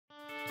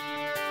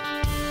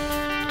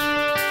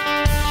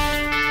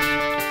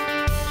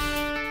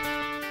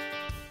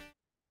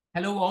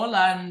Hello all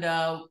and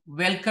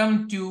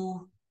welcome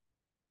to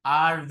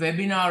our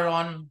webinar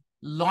on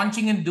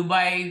launching in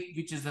Dubai,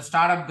 which is the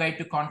startup guide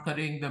to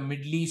conquering the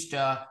Middle East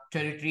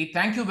territory.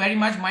 Thank you very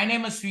much. My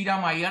name is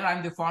Sriram Iyer.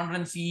 I'm the founder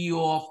and CEO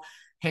of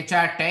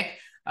hrtech.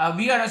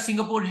 We are a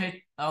Singapore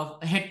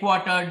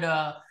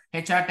headquartered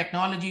HR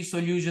technology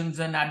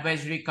solutions and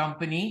advisory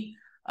company.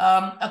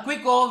 A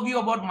quick overview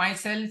about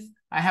myself.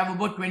 I have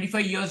about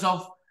 25 years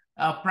of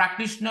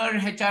practitioner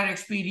HR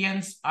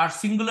experience. Our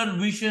singular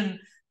vision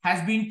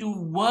has been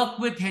to work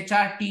with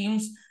HR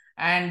teams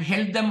and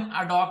help them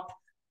adopt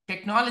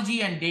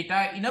technology and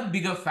data in a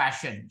bigger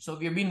fashion. So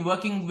we have been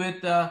working with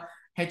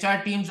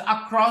HR teams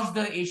across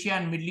the Asia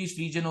and Middle East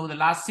region over the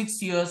last 6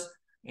 years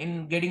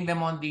in getting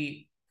them on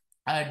the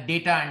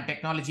data and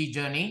technology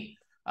journey.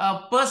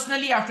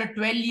 Personally, after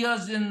 12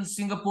 years in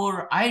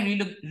Singapore, I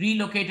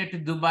relocated to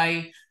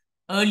Dubai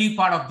early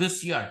part of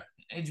this year.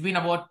 It's been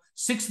about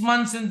 6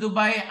 months in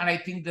Dubai, and I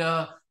think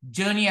the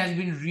journey has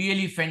been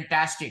really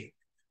fantastic.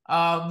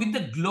 With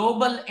the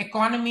global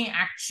economy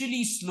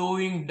actually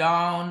slowing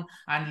down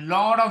and a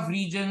lot of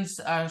regions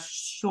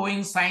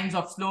showing signs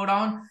of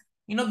slowdown,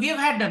 we have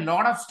had a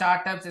lot of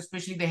startups,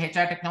 especially the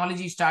HR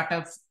technology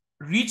startups,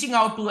 reaching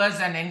out to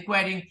us and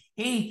inquiring,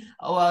 hey,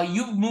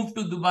 you've moved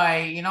to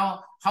Dubai,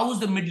 how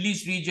is the Middle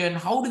East region?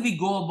 How do we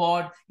go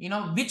about,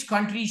 which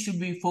countries should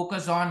we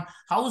focus on?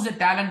 How is the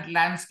talent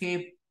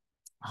landscape?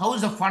 How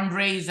is the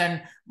fundraise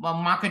and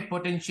market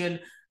potential?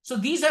 So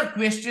these are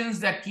questions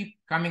that keep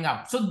coming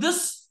up. So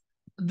this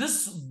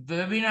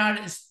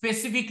webinar is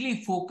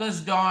specifically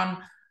focused on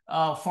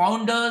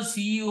founders,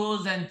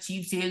 CEOs, and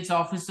chief sales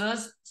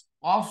officers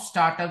of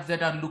startups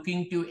that are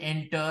looking to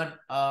enter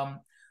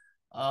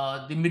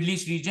the Middle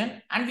East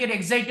region. And we are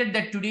excited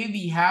that today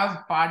we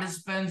have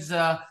participants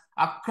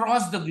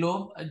across the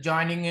globe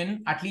joining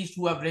in, at least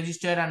who have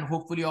registered, and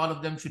hopefully all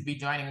of them should be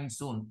joining in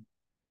soon.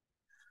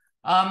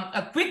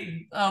 A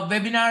quick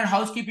webinar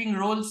housekeeping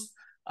rules.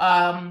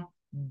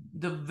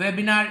 The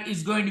webinar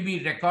is going to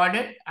be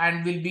recorded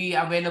and will be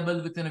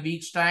available within a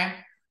week's time.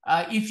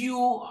 If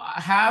you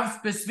have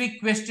specific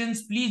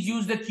questions, please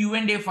use the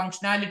Q&A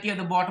functionality at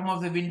the bottom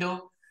of the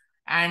window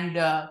and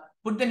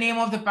put the name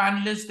of the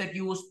panelist that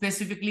you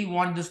specifically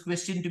want this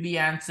question to be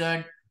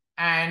answered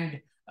and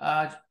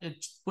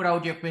put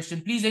out your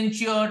question. Please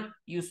ensure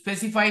you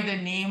specify the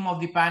name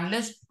of the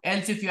panelist.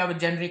 Else, if you have a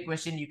generic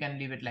question, you can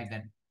leave it like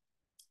that.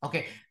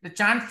 Okay, the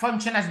chat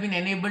function has been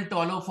enabled to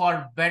allow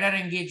for better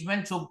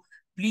engagement. So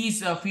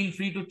please feel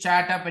free to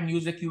chat up and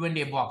use the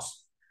Q&A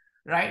box,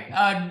 right?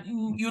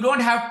 You don't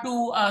have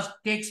to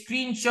take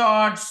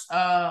screenshots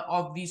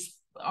of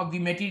the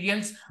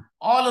materials.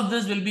 All of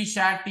this will be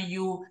shared to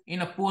you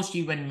in a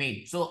post-event mail.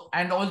 So,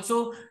 and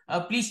also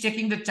please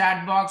checking the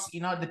chat box.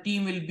 The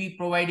team will be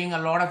providing a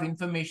lot of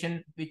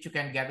information which you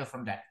can gather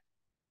from that.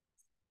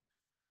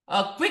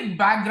 A quick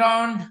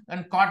background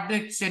and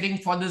context setting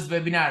for this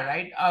webinar,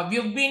 right?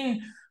 We've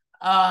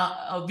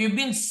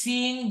been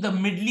seeing the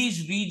Middle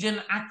East region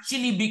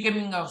actually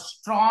becoming a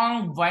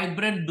strong,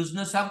 vibrant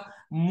business hub,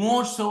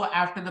 more so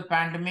after the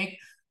pandemic.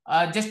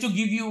 Just to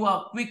give you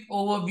a quick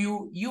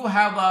overview, you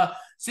have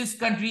 6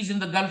 countries in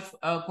the Gulf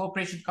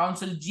Cooperation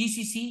Council,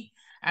 GCC,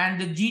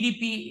 and the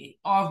GDP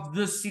of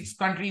these 6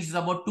 countries is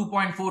about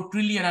 2.4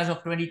 trillion as of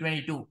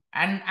 2022.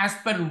 And as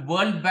per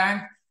World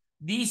Bank,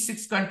 these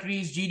 6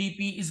 countries'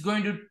 GDP is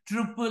going to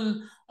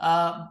triple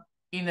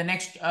in the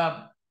next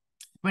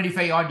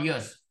 25 odd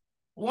years.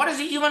 What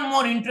is even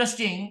more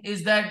interesting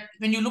is that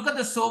when you look at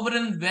the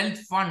sovereign wealth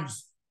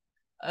funds,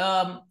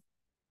 out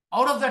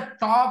of the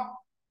top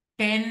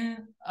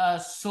 10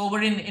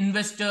 sovereign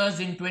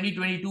investors in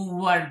 2022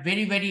 who are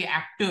very, very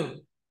active,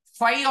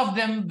 5 of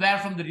them were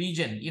from the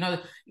region.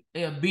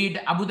 Be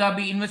it Abu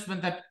Dhabi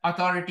Investment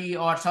Authority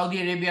or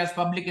Saudi Arabia's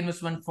Public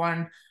Investment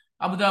Fund,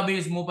 Abu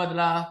Dhabi's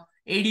Mubadala,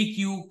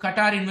 ADQ,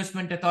 Qatar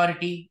Investment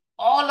Authority.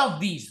 All of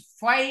these,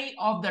 5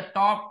 of the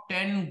top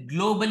 10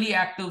 globally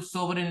active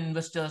sovereign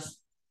investors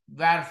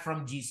were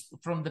from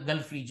the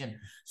Gulf region.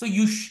 So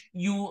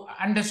you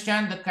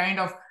understand the kind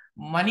of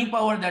money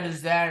power that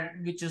is there,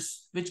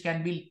 which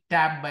can be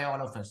tapped by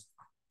all of us.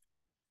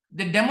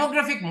 The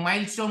demographic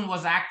milestone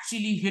was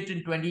actually hit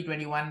in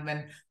 2021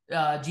 when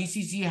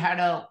GCC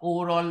had an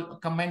overall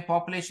combined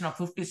population of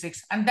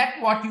 56, and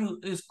that what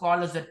is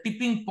called as a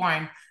tipping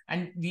point,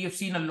 and we have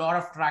seen a lot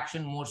of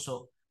traction more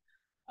so.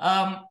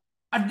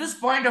 At this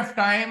point of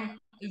time,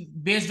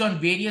 based on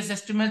various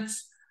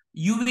estimates,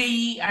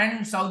 UAE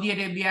and Saudi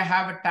Arabia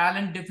have a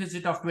talent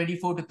deficit of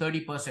 24 to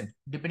 30%,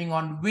 depending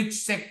on which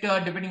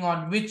sector, depending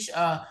on which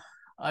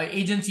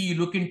agency you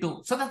look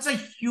into. So that's a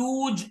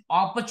huge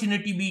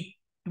opportunity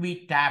to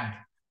be tapped.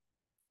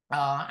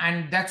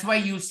 And that's why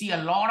you see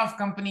a lot of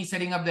companies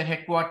setting up their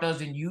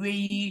headquarters in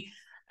UAE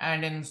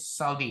and in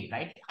Saudi,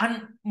 right?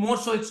 And more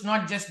so, it's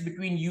not just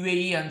between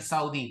UAE and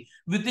Saudi.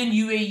 Within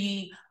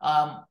UAE,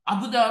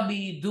 Abu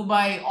Dhabi,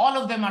 Dubai, all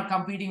of them are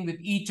competing with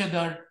each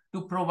other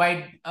to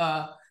provide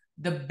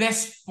the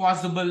best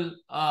possible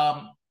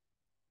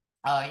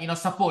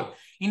support.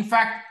 In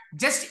fact,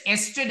 just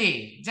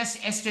yesterday,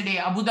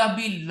 Abu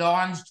Dhabi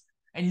launched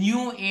a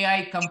new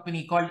AI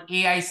company called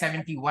AI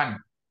 71,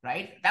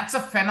 right? That's a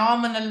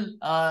phenomenal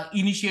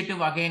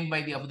initiative again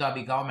by the Abu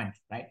Dhabi government,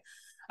 right?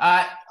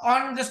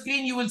 On the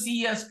screen, you will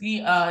see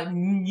a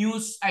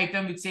news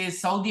item which says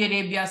Saudi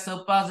Arabia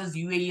surpasses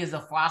UAE as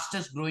the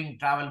fastest growing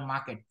travel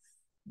market.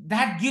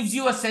 That gives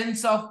you a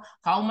sense of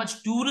how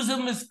much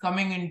tourism is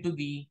coming into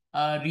the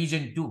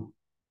region too.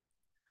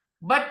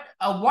 But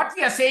what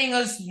we are saying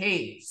is,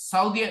 hey,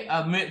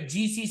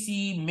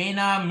 GCC,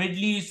 MENA, Middle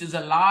East is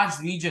a large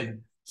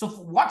region. So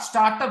what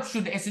startups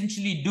should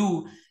essentially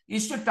do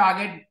is to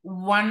target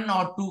one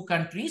or two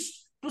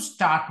countries to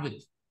start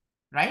with,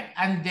 right?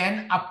 And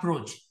then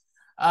approach.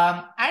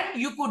 And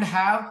you could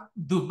have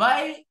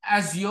Dubai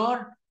as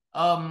your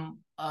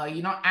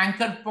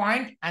anchor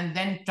point and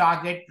then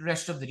target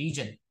rest of the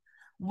region.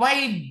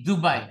 Why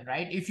Dubai,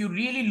 right? If you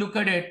really look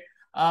at it,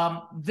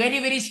 very,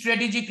 very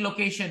strategic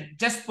location,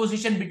 just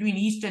positioned between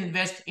east and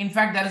west. In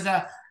fact, there is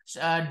a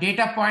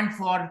data point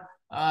for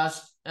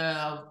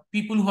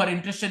people who are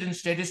interested in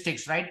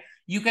statistics, right?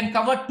 You can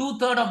cover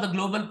 2/3 of the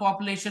global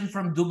population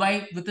from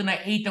Dubai within an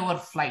 8-hour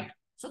flight.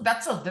 So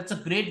that's a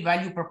great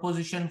value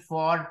proposition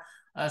for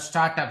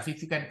startups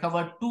if you can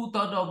cover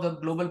 2/3 of the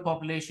global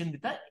population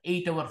with an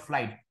 8-hour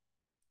flight.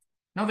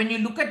 Now, when you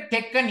look at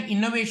tech and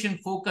innovation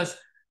focus,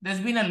 there's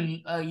been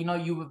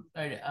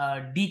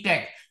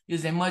DTech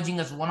is emerging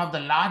as one of the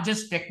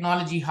largest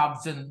technology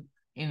hubs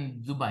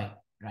in Dubai,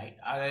 right?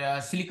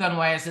 Silicon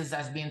Oasis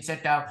has been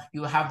set up.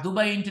 You have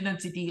Dubai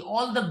Internet City.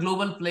 All the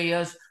global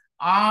players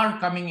are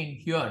coming in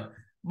here.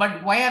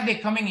 But why are they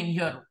coming in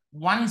here?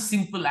 One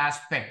simple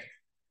aspect,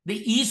 the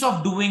ease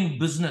of doing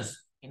business.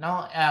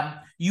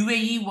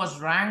 UAE was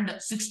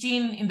ranked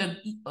 16 in the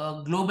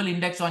global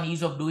index on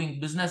ease of doing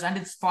business, and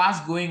it's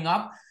fast going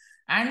up.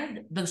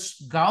 And the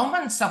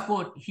government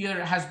support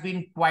here has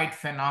been quite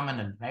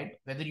phenomenal, right?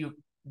 Whether you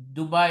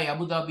Dubai,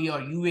 Abu Dhabi, or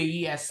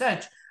UAE as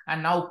such,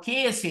 and now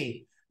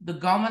KSA, the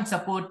government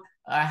support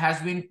has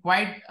been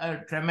quite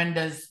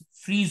tremendous.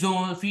 Free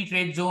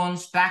trade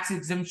zones, tax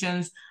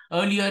exemptions.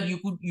 Earlier,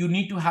 you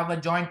need to have a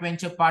joint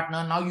venture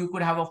partner. Now you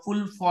could have a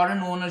full foreign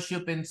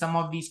ownership in some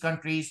of these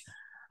countries.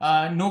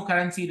 No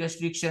currency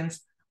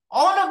restrictions.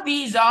 All of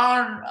these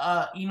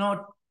are,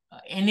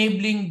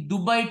 enabling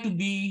Dubai to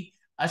be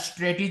a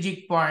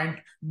strategic point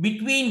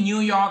between New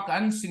York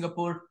and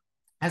Singapore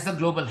as a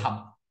global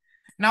hub.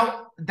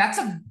 Now, that's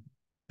a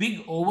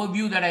big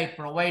overview that I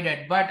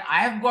provided, but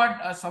I have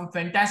got some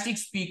fantastic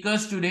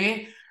speakers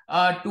today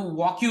to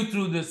walk you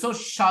through this. So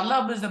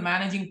Shalab is the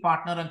managing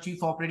partner and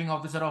chief operating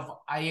officer of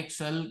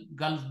IXL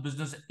Gulf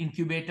Business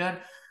Incubator,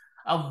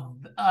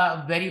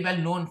 a very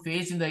well-known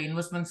face in the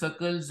investment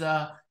circles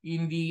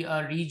in the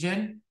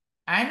region.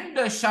 And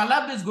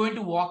Shalab is going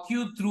to walk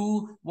you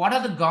through what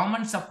are the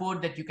government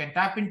support that you can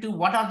tap into,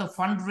 what are the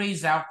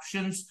fundraise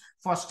options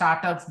for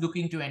startups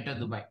looking to enter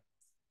Dubai.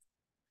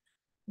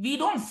 We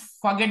don't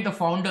forget the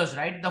founders,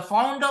 right? The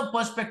founder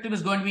perspective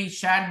is going to be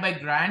shared by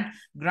Grant.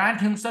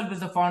 Grant himself is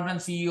the founder and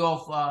CEO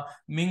of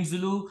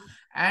Mingzulu,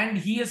 and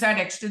he has had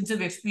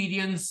extensive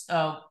experience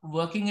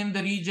working in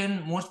the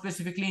region, more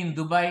specifically in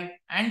Dubai,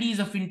 and he's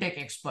a fintech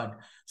expert.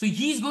 So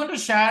he's going to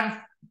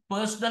share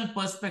personal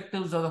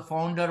perspectives of the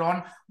founder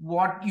on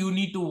what you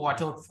need to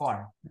watch out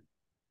for.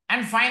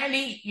 And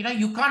finally,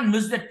 you can't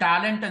miss the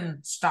talent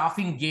and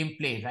staffing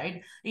gameplay,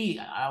 right? Hey,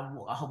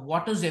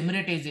 what is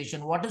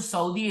Emiratization? What is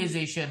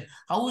Saudiization?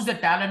 How is the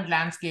talent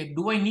landscape?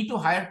 Do I need to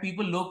hire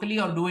people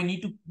locally, or do I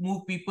need to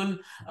move people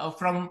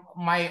from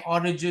my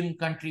origin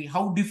country?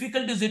 How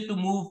difficult is it to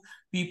move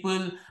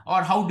people,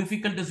 or how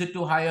difficult is it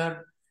to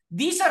hire?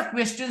 These are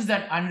questions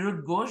that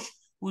Anirudh Ghosh,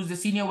 who is the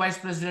Senior Vice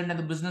President and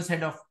the Business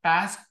Head of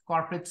Task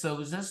Corporate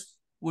Services,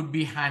 would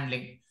be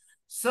handling.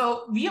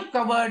 So we have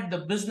covered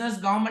the business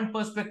government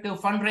perspective,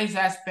 fundraise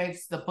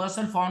aspects, the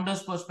personal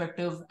founders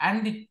perspective,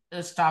 and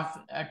the staff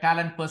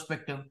talent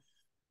perspective.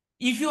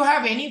 If you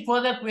have any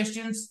further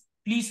questions,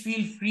 please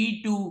feel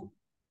free to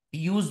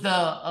use the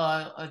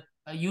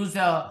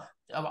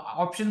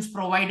options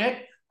provided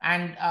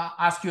and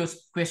ask your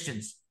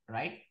questions,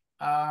 right?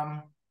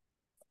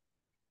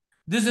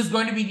 This is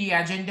going to be the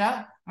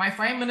agenda. My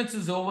 5 minutes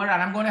is over,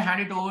 and I'm going to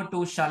hand it over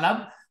to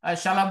Shalab.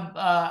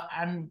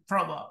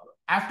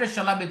 After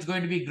Shalab, it's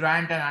going to be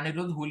Grant and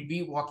Anirudh who will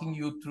be walking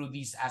you through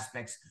these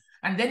aspects.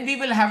 And then we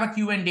will have a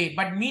Q&A.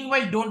 But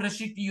meanwhile, don't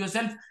restrict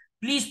yourself.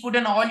 Please put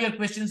in all your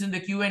questions in the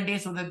Q&A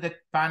so that the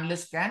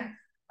panelists can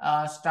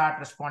start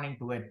responding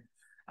to it.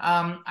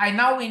 I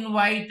now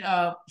invite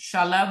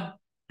Shalab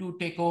to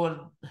take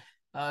over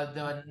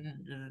the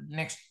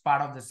next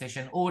part of the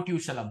session. Over to you,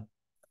 Shalab.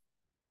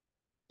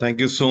 Thank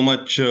you so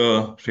much,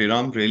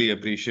 Sriram. Really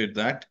appreciate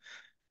that.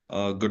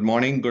 Good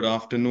morning, good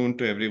afternoon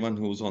to everyone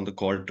who's on the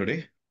call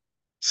today.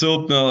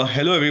 So,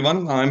 hello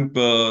everyone. I'm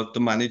the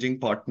managing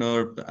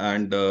partner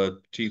and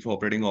chief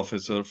operating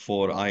officer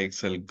for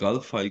IXL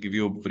Gulf. I'll give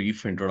you a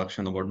brief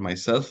introduction about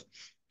myself.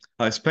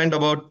 I spent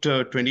about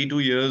 22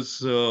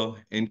 years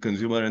in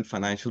consumer and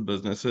financial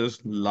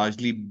businesses,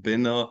 largely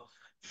been a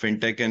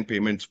fintech and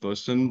payments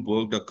person,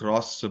 worked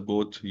across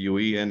both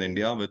UAE and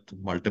India with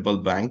multiple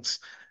banks.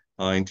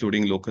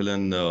 including local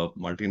and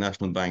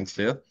multinational banks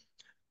there.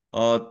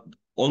 Uh,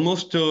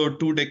 Almost 2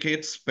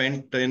 decades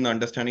spent in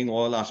understanding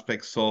all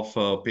aspects of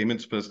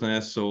payments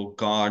business, so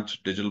cards,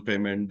 digital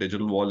payment,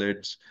 digital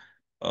wallets,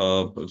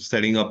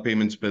 setting up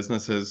payments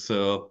businesses.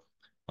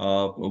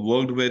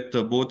 Worked with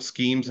both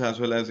schemes as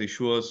well as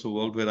issuers. So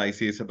worked with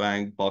ICICI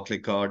Bank,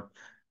 Barclaycard,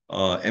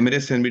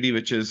 Emirates NBD,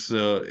 which is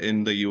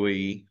in the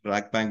UAE,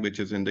 RAK Bank, which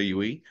is in the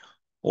UAE.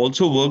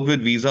 Also worked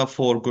with Visa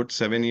for good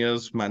 7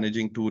 years,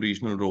 managing two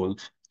regional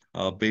roles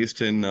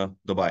based in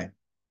Dubai.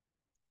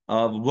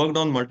 Worked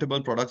on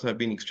multiple products. I've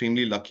been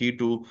extremely lucky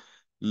to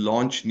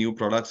launch new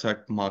products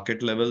at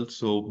market level.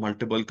 So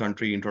multiple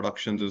country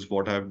introductions is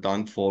what I've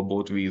done for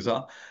both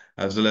Visa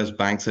as well as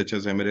banks such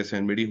as Emirates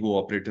NBD who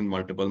operate in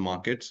multiple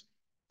markets.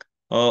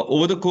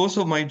 Over the course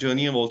of my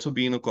journey, I've also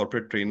been a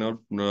corporate trainer,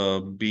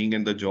 being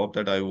in the job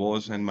that I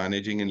was and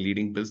managing and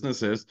leading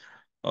businesses.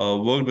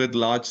 Worked with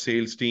large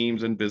sales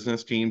teams and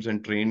business teams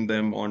and trained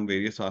them on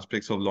various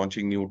aspects of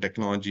launching new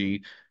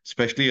technology,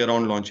 especially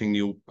around launching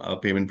new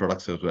payment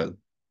products as well.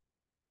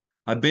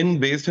 I've been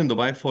based in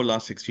Dubai for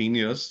last 16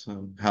 years,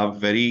 have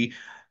very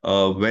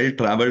well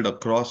traveled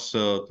across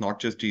not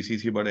just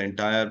GCC, but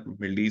entire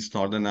Middle East,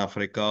 Northern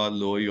Africa,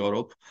 Lower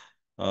Europe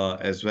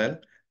as well.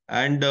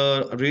 And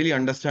really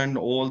understand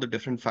all the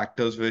different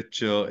factors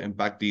which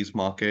impact these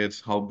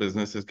markets, how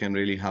businesses can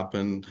really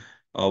happen,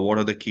 what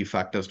are the key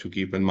factors to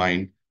keep in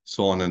mind,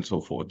 so on and so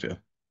forth. Yeah.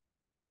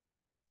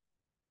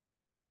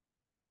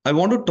 I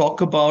want to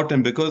talk about,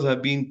 and because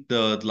I've been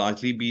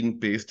largely been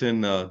based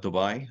in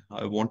Dubai,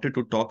 I wanted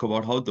to talk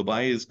about how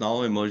Dubai is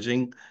now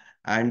emerging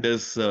and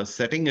is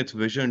setting its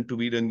vision to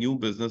be the new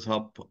business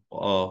hub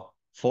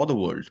for the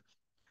world.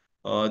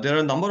 There are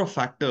a number of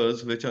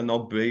factors which are now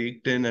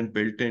baked in and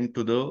built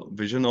into the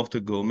vision of the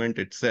government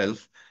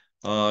itself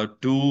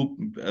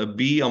to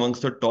be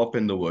amongst the top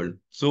in the world.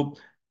 So,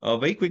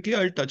 very quickly,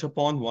 I'll touch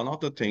upon one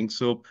of the things.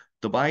 So,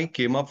 Dubai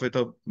came up with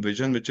a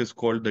vision which is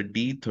called the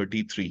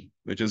D33,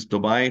 which is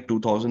Dubai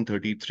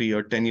 2033,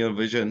 a 10-year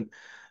vision.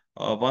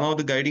 One of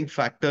the guiding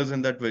factors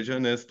in that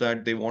vision is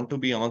that they want to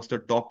be amongst the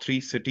top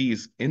three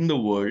cities in the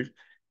world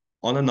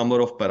on a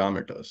number of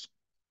parameters.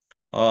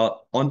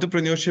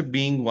 Entrepreneurship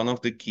being one of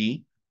the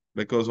key,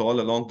 because all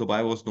along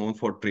Dubai was known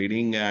for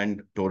trading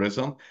and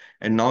tourism,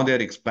 and now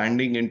they're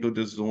expanding into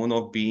this zone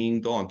of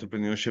being the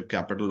entrepreneurship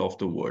capital of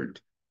the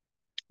world.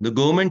 The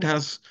government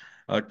has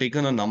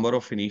taken a number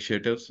of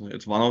initiatives.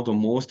 It's one of the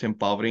most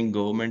empowering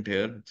government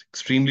here. It's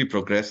extremely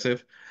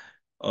progressive.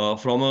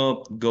 From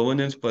a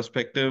governance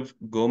perspective,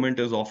 government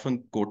is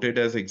often quoted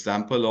as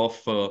example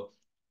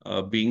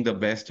of being the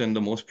best and the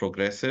most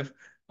progressive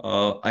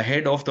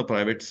ahead of the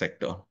private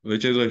sector,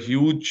 which is a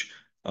huge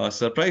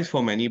surprise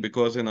for many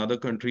because in other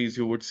countries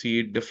you would see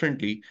it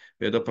differently,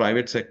 where the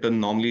private sector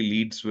normally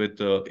leads with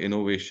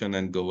innovation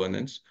and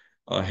governance.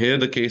 Here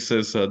the case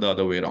is the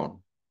other way around.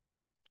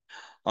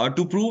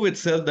 To prove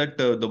itself that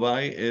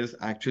Dubai is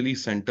actually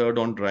centered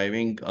on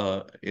driving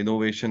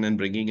innovation and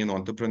bringing in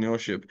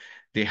entrepreneurship,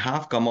 they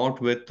have come out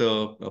with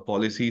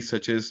policies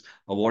such as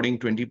awarding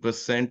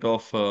 20%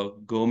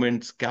 of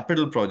government's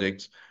capital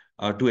projects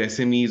to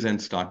SMEs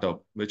and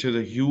startup, which is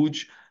a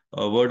huge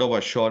word of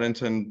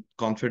assurance and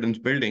confidence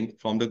building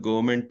from the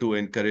government to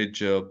encourage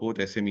both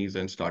SMEs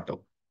and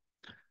startup.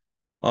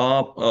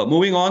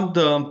 Moving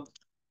on,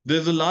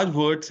 there's a large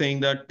word saying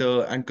that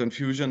and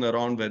confusion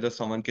around whether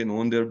someone can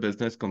own their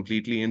business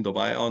completely in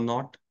Dubai or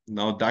not.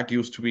 Now, that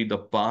used to be the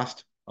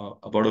past.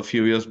 About a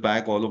few years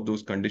back, all of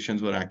those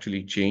conditions were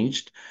actually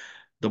changed.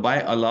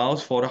 Dubai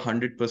allows for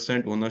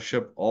 100%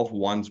 ownership of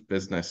one's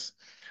business,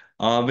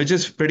 which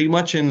is pretty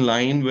much in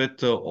line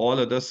with all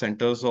other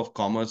centers of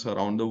commerce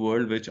around the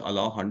world, which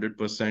allow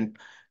 100%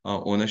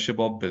 ownership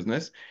of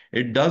business.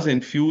 It does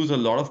infuse a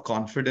lot of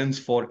confidence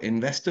for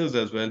investors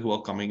as well who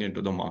are coming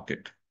into the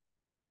market.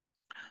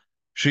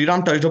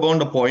 Sriram touched upon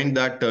the point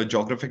that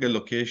geographical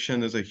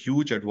location is a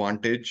huge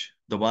advantage.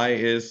 Dubai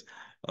is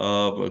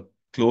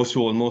close to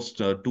almost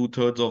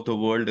two-thirds of the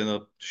world in a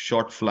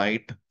short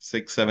flight,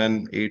 6,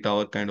 7, 8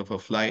 hour kind of a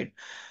flight.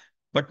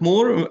 But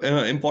more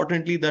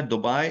importantly, that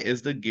Dubai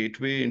is the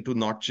gateway into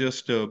not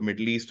just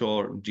Middle East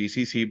or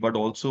GCC, but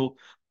also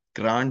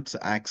grants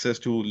access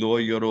to Lower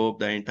Europe,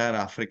 the entire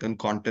African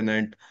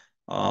continent,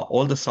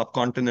 all the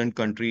subcontinent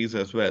countries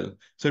as well.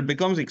 So it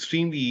becomes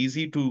extremely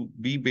easy to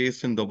be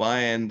based in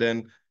Dubai and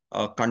then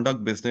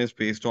conduct business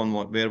based on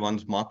where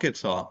one's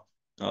markets are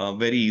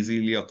very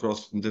easily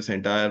across this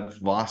entire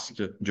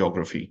vast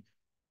geography.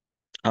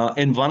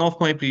 In one of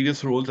my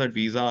previous roles at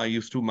Visa, I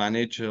used to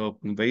manage a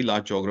very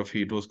large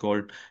geography. It was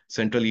called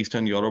Central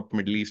Eastern Europe,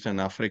 Middle East, and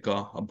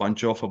Africa, a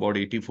bunch of about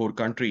 84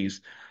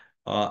 countries.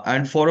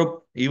 And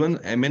for even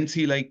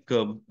MNC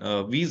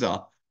like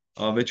Visa,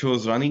 which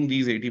was running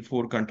these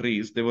 84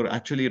 countries, they were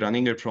actually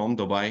running it from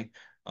Dubai,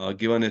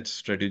 given its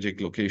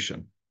strategic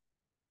location.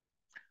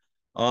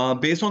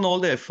 Based on all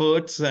the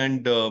efforts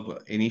and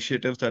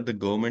initiatives that the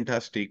government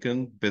has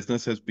taken,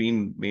 business has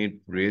been made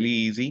really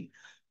easy.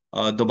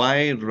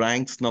 Dubai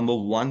ranks number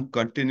one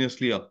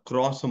continuously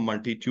across a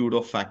multitude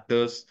of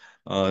factors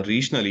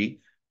regionally.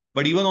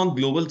 But even on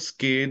global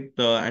scale,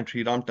 and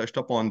Sriram touched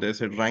upon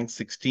this, it ranks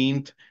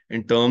 16th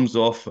in terms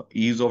of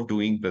ease of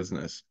doing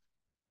business.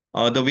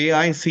 The way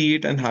I see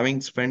it, and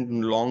having spent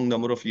a long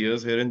number of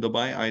years here in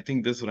Dubai, I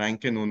think this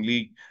rank can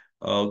only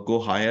go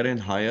higher and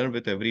higher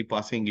with every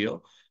passing year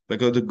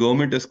because the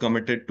government is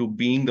committed to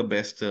being the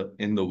best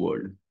in the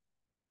world.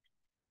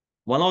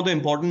 One of the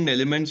important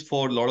elements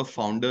for a lot of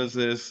founders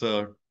is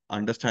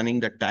understanding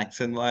the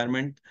tax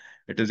environment.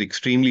 It is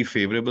extremely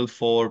favorable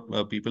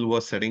for people who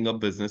are setting up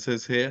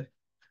businesses here.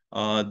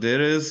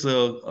 There is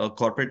a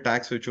corporate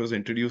tax which was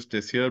introduced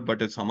this year,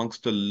 but it's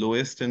amongst the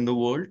lowest in the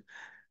world.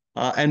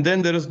 And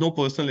then there is no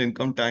personal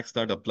income tax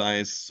that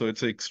applies. So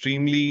it's an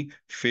extremely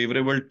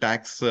favorable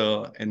tax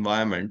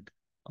environment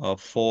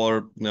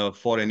for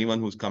anyone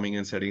who's coming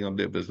and setting up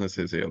their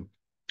businesses here.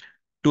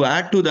 To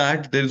add to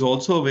that, there is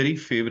also a very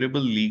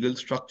favorable legal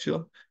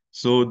structure.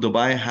 So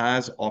Dubai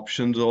has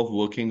options of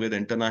working with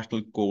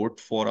international court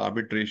for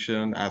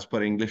arbitration as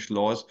per English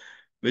laws,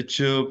 which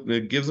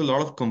gives a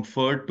lot of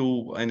comfort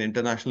to an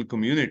international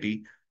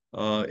community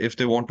if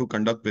they want to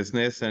conduct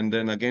business. And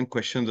then again,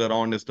 questions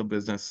around is the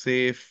business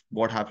safe?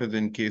 What happens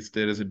in case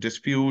there is a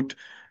dispute?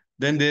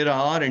 Then there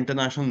are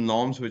international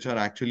norms which are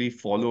actually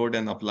followed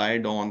and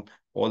applied on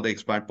all the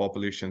expat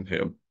population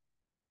here.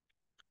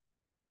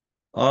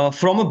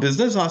 From a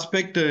business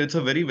aspect, it's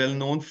a very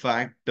well-known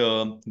fact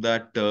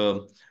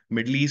that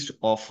Middle East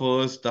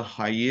offers the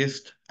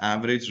highest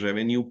average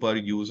revenue per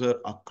user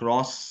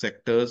across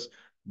sectors,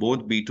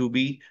 both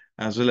B2B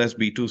as well as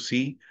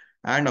B2C,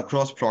 and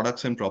across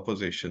products and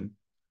proposition.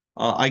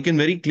 I can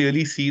very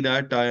clearly see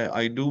that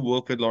I do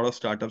work with a lot of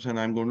startups, and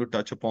I'm going to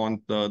touch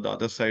upon the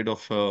other side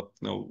of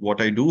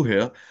what I do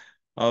here,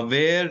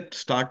 where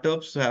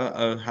startups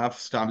have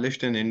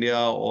established in India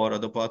or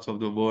other parts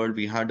of the world.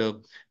 We had a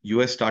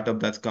US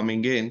startup that's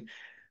coming in,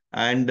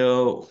 and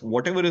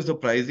whatever is the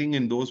pricing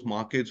in those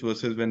markets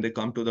versus when they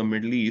come to the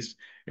Middle East,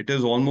 it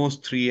is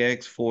almost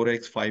 3x,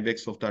 4x,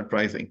 5x of that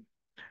pricing.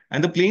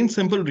 And the plain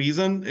simple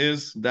reason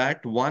is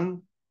that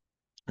one,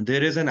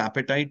 there is an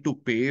appetite to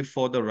pay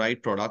for the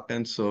right product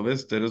and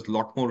service. There is a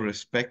lot more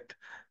respect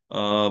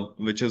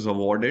which is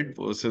awarded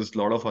versus a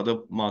lot of other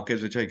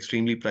markets which are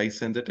extremely price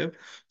sensitive.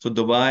 So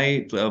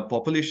Dubai,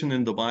 population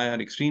in Dubai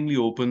are extremely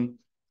open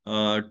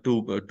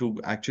to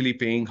actually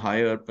paying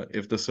higher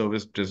if the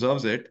service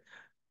deserves it.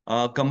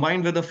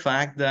 Combined with the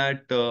fact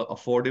that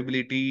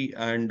affordability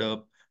and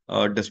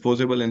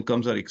disposable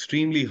incomes are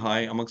extremely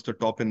high amongst the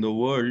top in the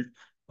world,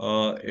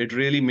 it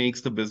really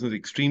makes the business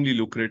extremely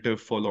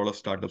lucrative for a lot of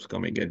startups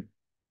coming in.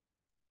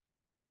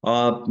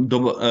 The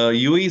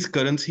UAE's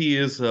currency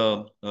is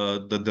the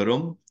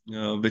dirham,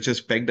 which is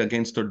pegged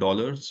against the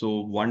dollar.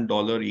 So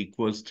 $1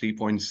 equals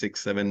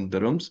 3.67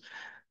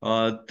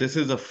 dirhams. This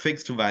is a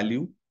fixed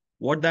value.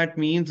 What that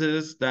means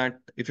is that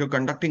if you're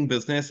conducting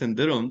business in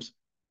dirhams,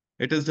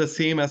 it is the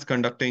same as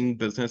conducting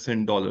business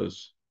in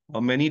dollars.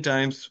 Many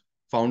times,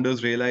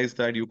 founders realize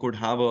that you could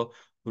have a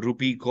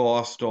rupee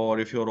cost, or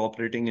if you're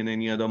operating in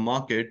any other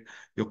market,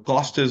 your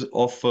cost is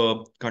of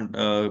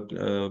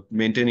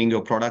maintaining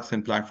your products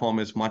and platform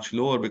is much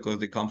lower because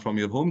they come from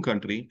your home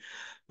country.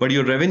 But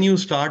your revenue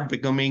start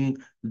becoming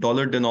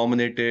dollar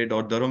denominated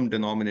or dirham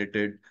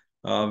denominated,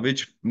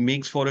 which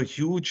makes for a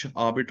huge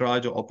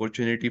arbitrage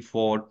opportunity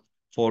for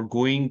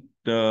going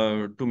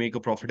to make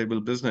a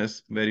profitable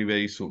business very,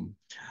 very soon.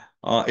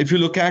 If you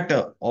look at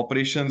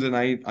operations, and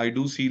I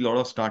do see a lot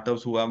of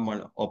startups who have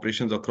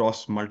operations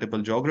across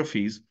multiple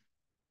geographies,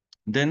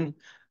 then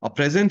a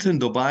presence in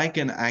Dubai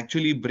can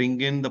actually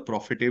bring in the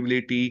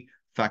profitability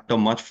factor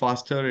much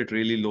faster. It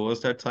really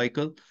lowers that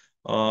cycle,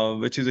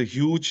 which is a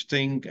huge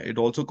thing. It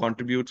also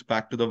contributes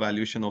back to the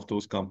valuation of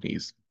those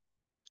companies.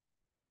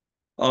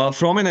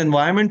 From an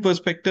environment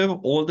perspective,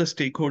 all the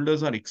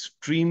stakeholders are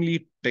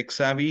extremely tech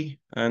savvy,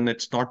 and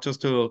it's not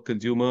just the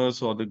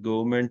consumers or the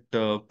government,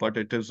 but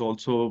it is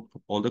also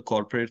all the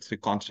corporates. They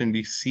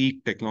constantly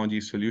seek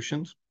technology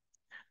solutions.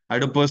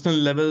 At a personal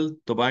level,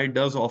 Dubai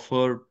does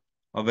offer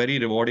a very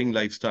rewarding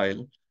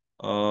lifestyle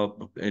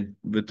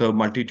with a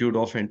multitude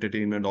of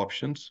entertainment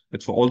options.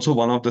 It's also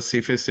one of the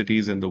safest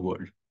cities in the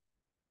world.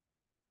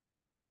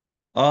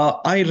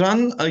 I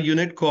run a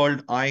unit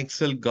called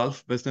IXL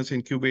Gulf Business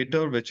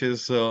Incubator, which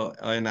is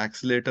an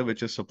accelerator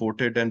which is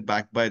supported and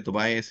backed by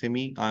Dubai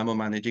SME. I'm a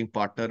managing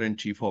partner and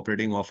chief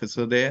operating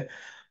officer there.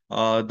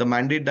 The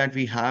mandate that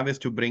we have is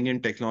to bring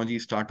in technology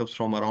startups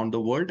from around the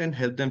world and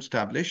help them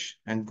establish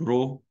and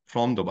grow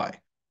from Dubai.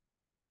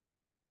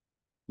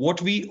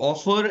 What we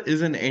offer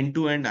is an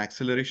end-to-end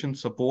acceleration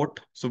support.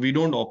 So we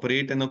don't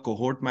operate in a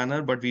cohort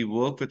manner, but we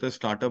work with a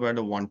startup at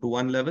a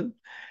one-to-one level.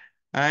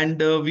 And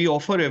we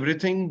offer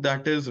everything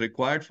that is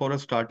required for a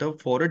startup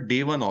for a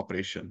day one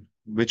operation,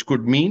 which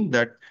could mean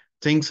that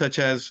things such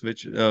as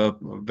which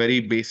very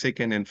basic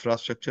and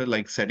infrastructure,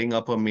 like setting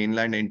up a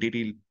mainland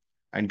entity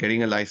and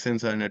getting a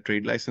license and a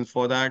trade license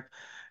for that,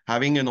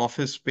 having an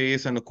office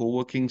space and a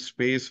co-working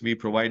space, we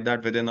provide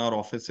that within our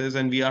offices,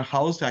 and we are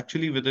housed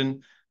actually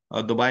within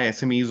Dubai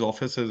SME's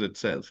offices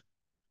itself.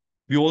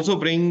 We also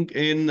bring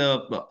in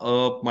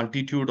a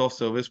multitude of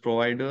service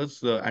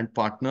providers and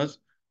partners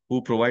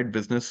who provide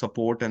business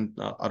support and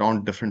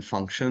around different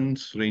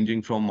functions,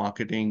 ranging from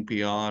marketing,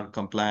 PR,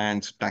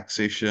 compliance,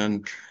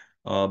 taxation,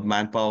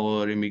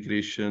 manpower,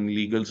 immigration,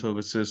 legal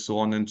services, so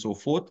on and so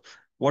forth.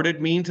 What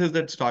it means is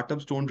that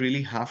startups don't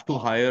really have to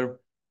hire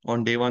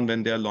on day one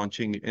when they are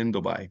launching in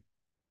Dubai.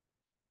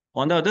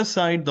 On the other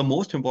side, the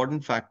most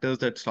important factors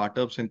that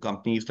startups and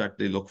companies that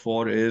they look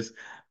for is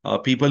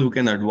people who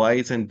can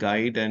advise and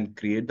guide and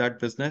create that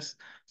business.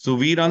 So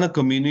we run a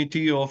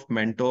community of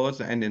mentors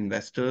and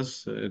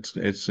investors.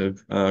 It's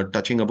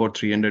touching about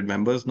 300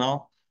 members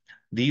now.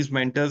 These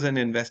mentors and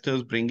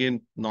investors bring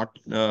in not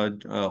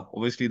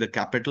obviously the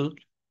capital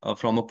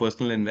from a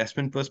personal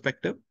investment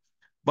perspective,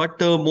 but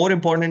more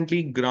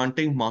importantly,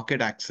 granting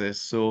market access.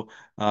 So,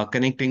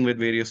 connecting with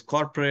various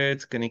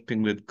corporates,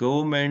 connecting with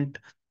government,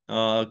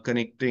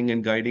 connecting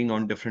and guiding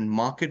on different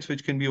markets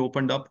which can be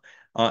opened up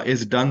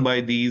is done by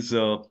these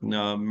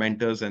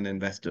mentors and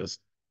investors.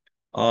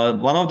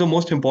 One of the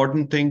most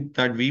important things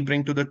that we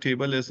bring to the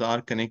table is our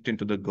connecting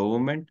to the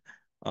government.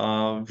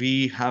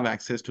 We have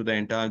access to the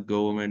entire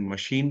government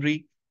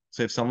machinery.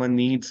 So if someone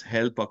needs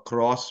help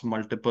across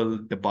multiple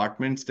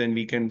departments, then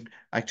we can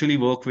actually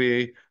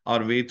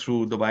our way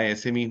through Dubai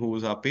SME, who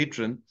is our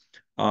patron,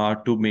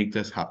 to make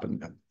this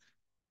happen.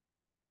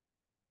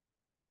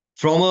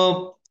 From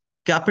a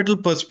capital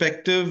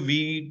perspective,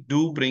 we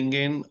do bring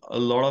in a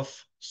lot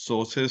of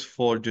sources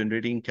for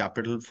generating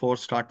capital for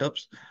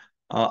startups.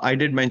 I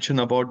did mention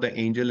about the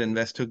angel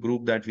investor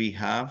group that we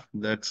have.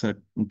 That's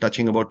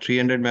touching about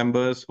 300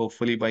 members.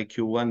 Hopefully by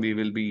Q1, we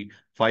will be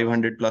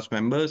 500 plus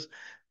members.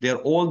 They're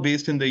all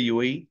based in the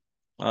UAE.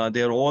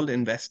 They're all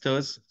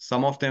investors.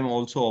 Some of them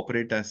also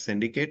operate as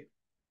syndicate.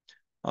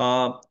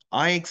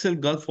 IXL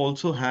Gulf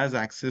also has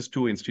access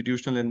to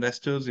institutional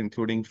investors,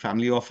 including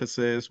family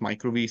offices,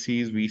 micro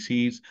VCs,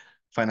 VCs,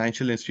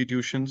 financial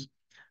institutions.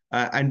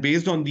 And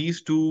based on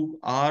these two,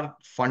 our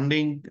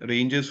funding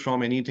ranges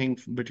from anything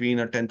between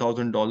a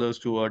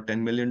 $10,000 to a $10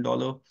 million.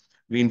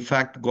 We, in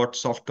fact, got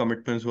soft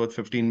commitments worth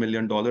 $15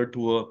 million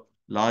to a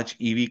large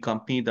EV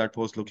company that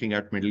was looking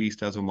at Middle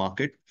East as a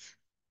market.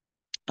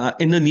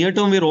 In the near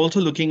term, we're also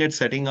looking at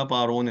setting up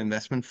our own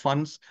investment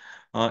funds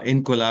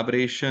in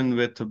collaboration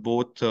with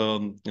both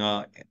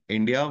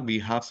India. We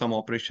have some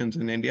operations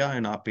in India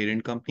and our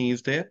parent company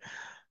is there.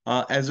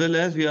 As well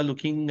as we are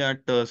looking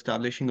at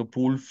establishing a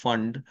pool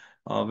fund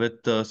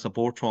with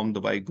support from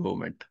the Dubai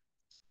government.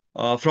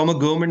 From a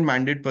government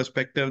mandate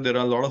perspective, there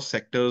are a lot of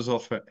sectors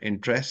of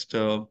interest,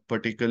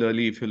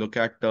 particularly if you look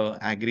at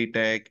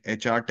agri-tech,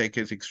 hrtech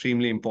is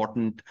extremely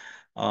important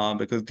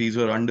because these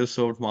are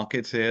underserved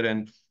markets here,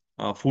 and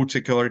food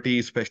security,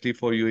 especially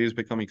for UAE, has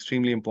become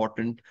extremely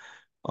important.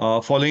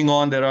 Following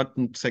on, there are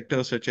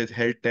sectors such as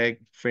health tech,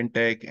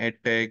 fintech,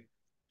 edtech,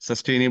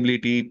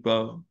 sustainability.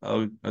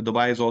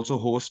 Dubai is also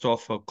host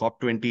of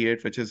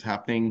COP28, which is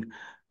happening,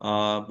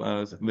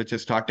 which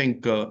is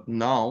starting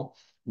now,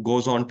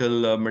 goes on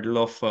till middle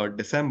of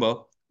December,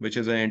 which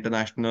is an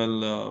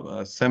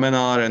international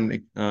seminar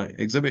and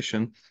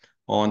exhibition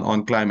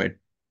on climate.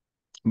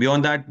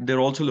 Beyond that, they're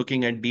also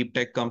looking at deep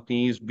tech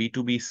companies,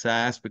 B2B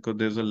SaaS, because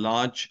there's a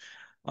large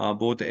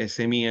both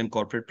SME and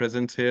corporate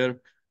presence here.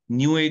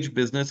 New age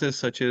businesses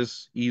such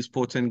as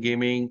esports and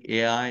gaming,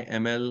 AI,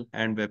 ML,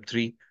 and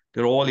Web3.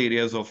 They're all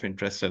areas of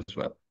interest as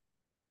well.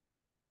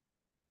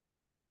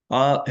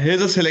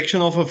 Here's a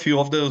selection of a few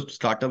of the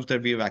startups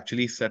that we've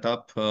actually set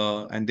up,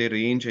 and they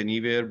range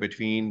anywhere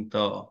between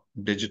the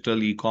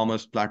digital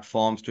e-commerce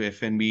platforms to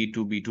F&B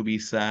to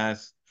B2B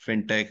SaaS,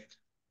 fintech,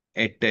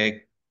 edtech,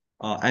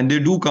 and they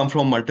do come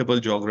from multiple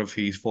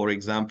geographies. For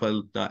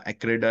example,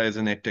 Accreda is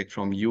an edtech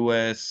from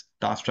US,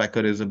 Task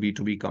Tracker is a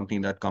B2B company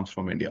that comes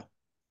from India.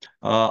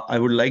 I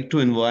would like to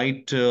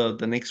invite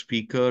the next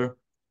speaker,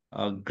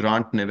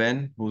 Grant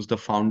Neven, who's the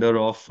founder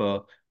of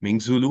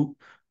Mingzulu,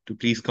 to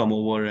please come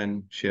over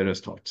and share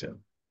his thoughts here.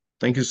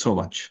 Thank you so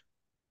much.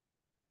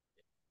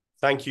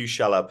 Thank you,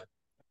 Shalab.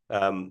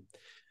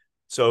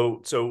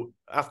 So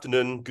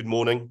afternoon, good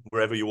morning,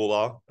 wherever you all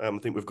are. I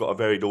think we've got a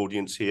varied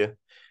audience here.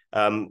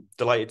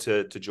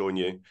 Delighted to join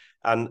you.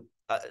 And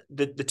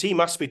the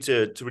team asked me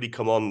to really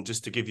come on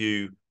just to give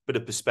you a bit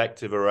of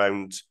perspective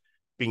around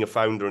being a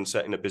founder and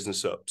setting a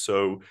business up.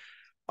 So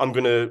I'm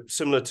going to,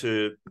 similar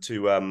to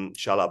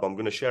Shalab, I'm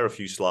going to share a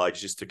few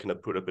slides just to kind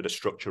of put a bit of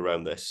structure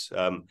around this.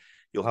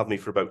 You'll have me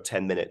for about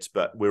 10 minutes,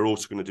 but we're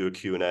also going to do a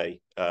Q&A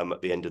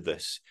at the end of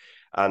this.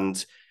 And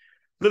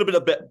a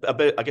little bit,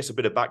 I guess, a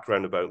bit of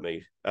background about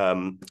me.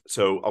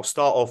 So I'll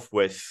start off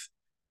with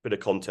a bit of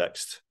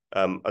context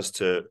as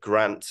to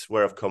Grant,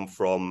 where I've come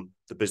from,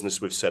 the business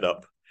we've set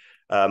up.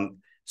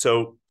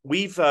 So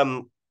we've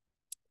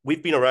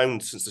been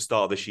around since the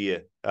start of this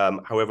year.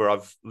 However,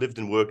 I've lived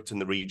and worked in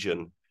the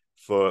region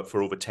for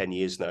over 10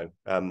 years now,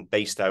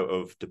 based out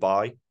of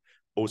Dubai,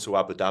 also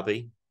Abu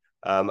Dhabi.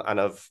 And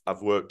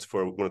I've worked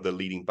for one of the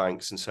leading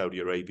banks in Saudi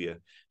Arabia.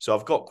 So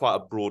I've got quite a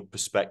broad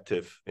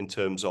perspective in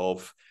terms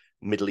of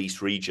Middle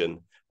East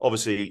region.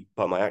 Obviously,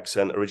 by my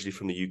accent, originally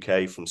from the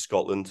UK, from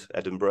Scotland,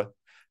 Edinburgh.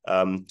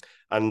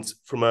 And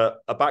from a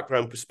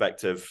background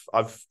perspective,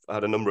 I've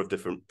had a number of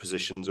different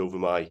positions over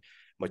my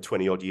my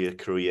 20-odd year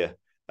career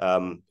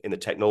in the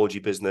technology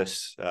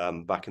business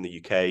back in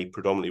the UK,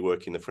 predominantly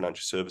working in the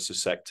financial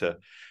services sector.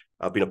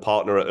 I've been a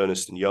partner at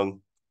Ernst &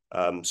 Young,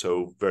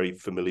 so very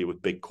familiar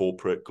with big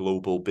corporate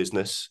global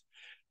business.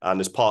 And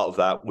as part of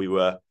that, we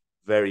were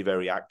very,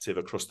 very active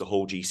across the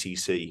whole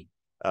GCC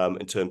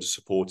in terms of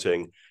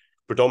supporting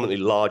predominantly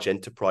large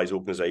enterprise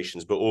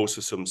organizations, but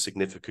also some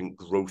significant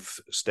growth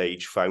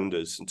stage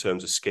founders in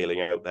terms of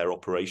scaling out their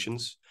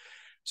operations.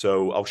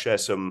 So I'll share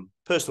some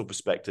personal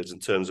perspectives in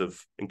terms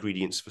of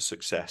ingredients for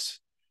success.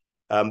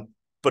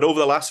 But over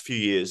the last few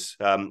years,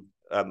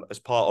 as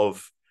part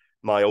of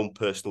my own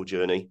personal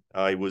journey,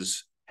 I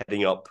was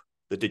heading up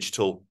the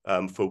digital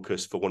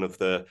focus for one of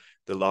the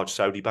large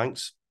Saudi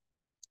banks.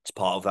 As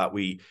part of that,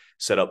 we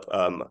set up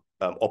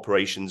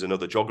operations in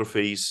other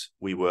geographies.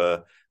 We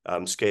were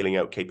scaling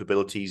out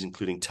capabilities,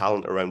 including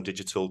talent around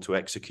digital to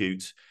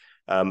execute,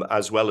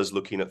 as well as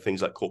looking at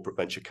things like corporate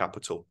venture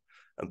capital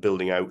and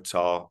building out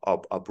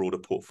our broader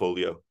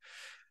portfolio.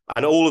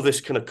 And all of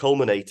this kind of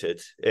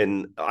culminated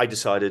in, I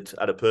decided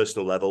at a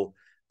personal level,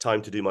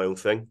 time to do my own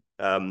thing,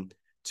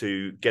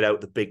 to get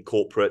out the big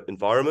corporate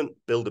environment,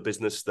 build a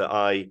business that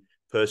I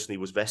personally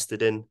was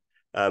vested in,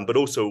 but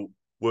also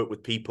work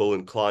with people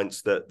and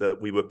clients that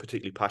we were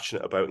particularly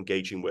passionate about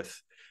engaging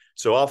with.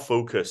 So our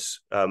focus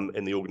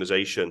in the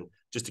organization,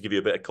 just to give you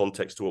a bit of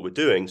context to what we're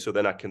doing, so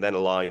then I can then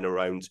align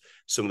around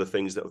some of the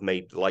things that have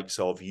made the likes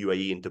of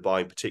UAE and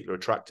Dubai in particular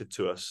attractive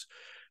to us,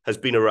 has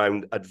been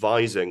around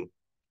advising,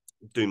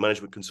 doing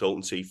management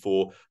consultancy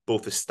for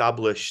both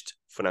established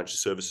financial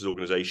services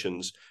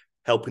organizations,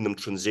 helping them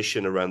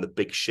transition around the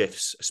big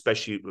shifts,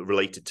 especially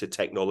related to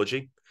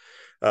technology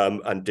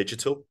and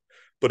digital,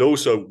 but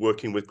also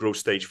working with growth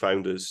stage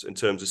founders in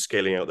terms of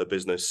scaling out their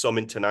business. Some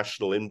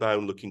international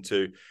inbound looking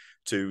to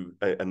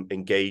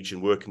engage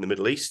and work in the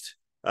Middle East,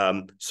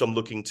 some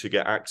looking to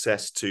get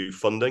access to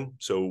funding.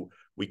 So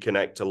we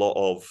connect a lot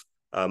of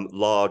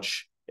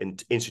large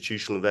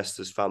institutional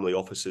investors, family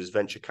offices,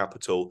 venture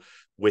capital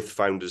with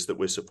founders that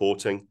we're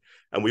supporting.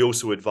 And we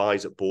also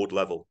advise at board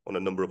level on a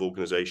number of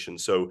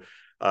organizations. So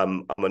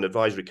I'm an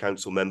advisory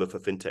council member for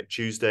FinTech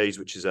Tuesdays,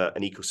 which is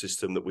an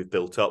ecosystem that we've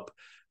built up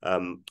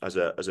as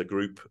a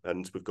group.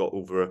 And we've got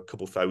over a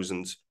couple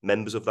thousand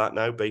members of that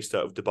now based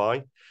out of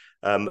Dubai.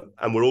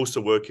 And we're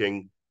also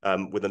working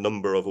with a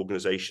number of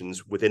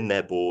organizations within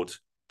their board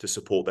to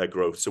support their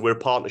growth. So we're a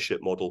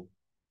partnership model.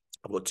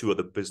 I've got 2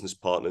 other business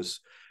partners,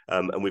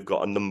 and we've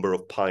got a number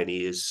of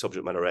pioneers,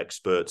 subject matter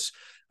experts,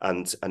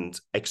 and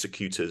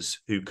executors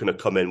who kind of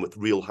come in with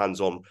real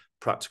hands-on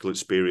practical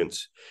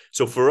experience.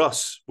 So for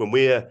us, when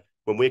we're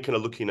kind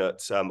of looking at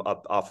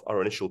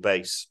our initial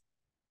base,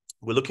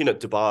 we're looking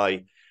at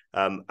Dubai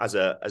as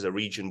a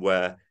region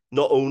where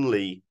not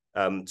only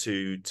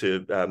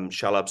to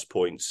Shalab's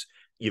points,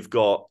 you've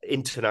got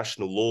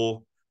international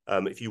law.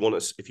 If you want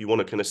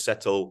to kind of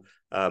settle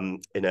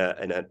in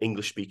an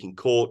English-speaking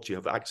court, you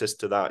have access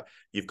to that.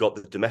 You've got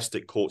the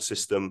domestic court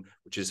system,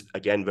 which is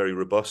again very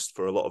robust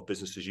for a lot of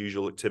business as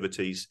usual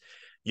activities.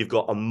 You've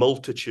got a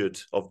multitude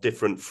of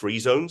different free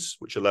zones,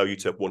 which allow you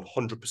to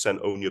 100%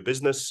 own your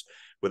business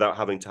without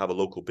having to have a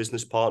local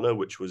business partner,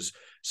 which was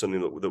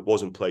something that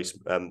was in place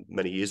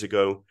many years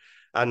ago.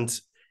 And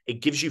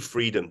it gives you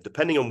freedom,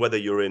 depending on whether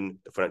you're in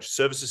the financial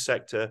services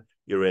sector,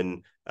 you're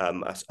in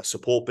a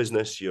support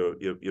business, you're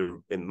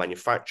in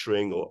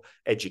manufacturing or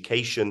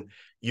education.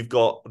 You've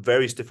got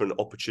various different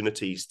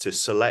opportunities to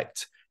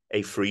select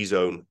a free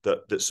zone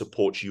that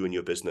supports you and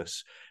your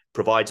business,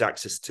 provides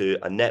access to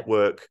a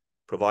network,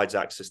 provides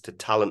access to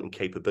talent and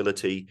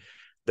capability.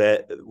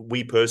 That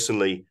we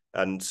personally,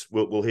 and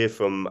we'll hear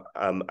from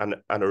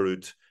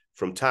Anirudh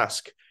from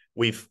Task,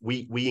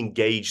 we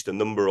engaged a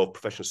number of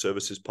professional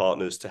services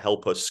partners to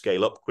help us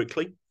scale up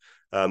quickly,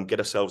 get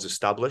ourselves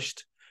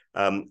established,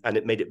 and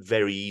it made it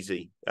very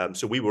easy.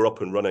 So we were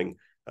up and running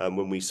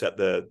when we set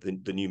the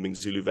new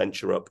Mingzulu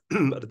venture up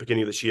at the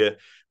beginning of this year.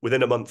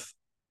 Within a month,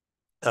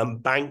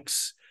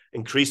 banks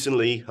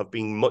increasingly have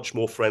been much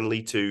more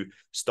friendly to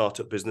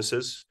startup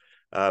businesses.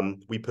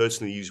 We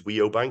personally use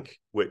WeoBank,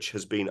 which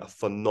has been a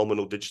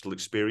phenomenal digital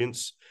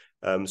experience.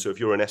 So if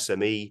you're an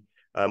SME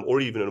or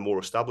even in a more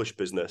established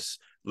business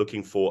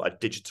looking for a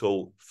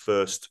digital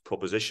first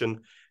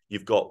proposition,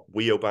 you've got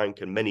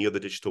WeoBank and many other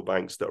digital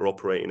banks that are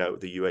operating out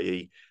of the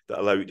UAE that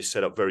allow you to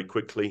set up very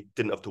quickly,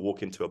 didn't have to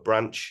walk into a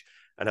branch,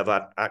 and have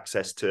had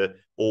access to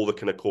all the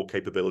kind of core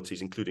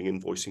capabilities, including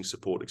invoicing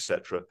support,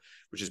 etc.,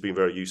 which has been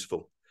very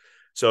useful.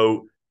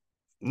 So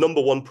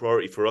number one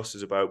priority for us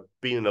is about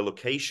being in a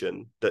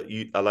location that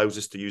allows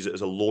us to use it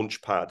as a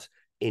launch pad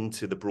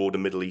into the broader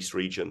Middle East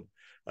region,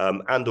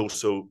 and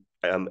also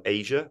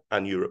Asia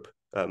and Europe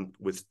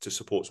to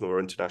support some of our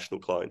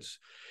international clients.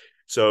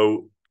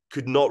 So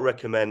could not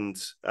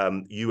recommend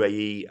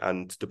UAE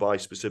and Dubai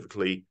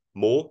specifically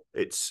more.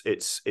 It's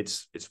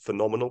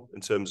phenomenal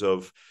in terms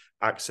of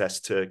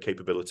access to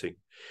capability.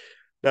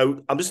 Now,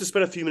 I'm just going to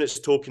spend a few minutes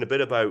talking a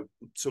bit about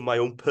some of my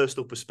own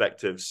personal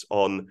perspectives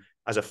on,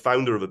 as a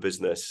founder of a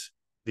business,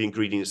 the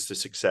ingredients to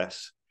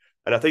success.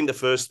 And I think the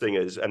first thing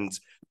is, and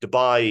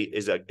Dubai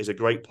is a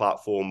great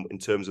platform in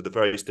terms of the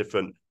various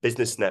different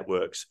business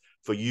networks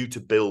for you to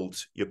build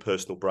your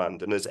personal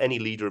brand. And as any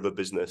leader of a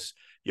business,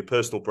 your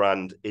personal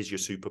brand is your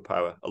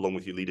superpower, along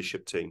with your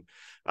leadership team.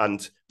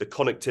 And the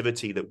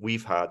connectivity that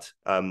we've had,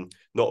 not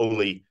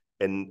only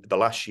in the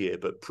last year,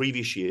 but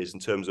previous years, in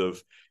terms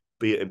of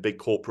be it in big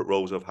corporate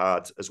roles I've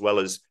had, as well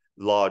as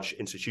large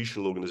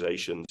institutional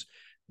organizations,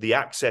 the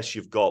access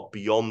you've got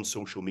beyond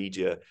social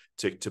media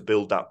to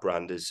build that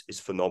brand is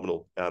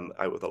phenomenal out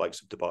of the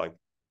likes of Dubai.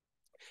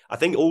 I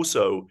think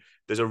also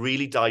there's a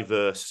really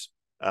diverse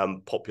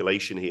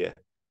population here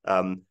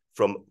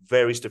from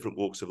various different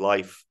walks of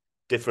life.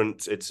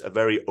 It's a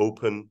very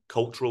open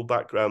cultural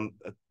background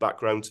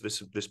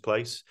to this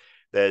place.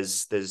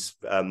 There's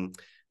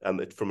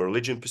from a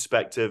religion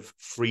perspective,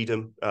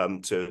 freedom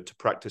to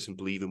practice and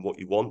believe in what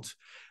you want.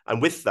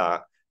 And with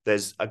that,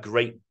 there's a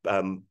great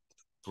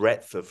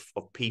breadth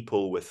of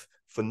people with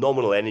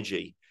phenomenal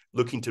energy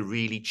looking to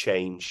really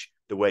change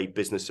the way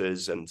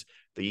businesses and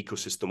the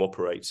ecosystem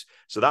operates.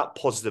 So that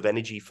positive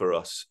energy for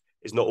us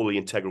is not only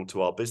integral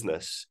to our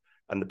business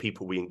and the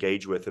people we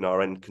engage with and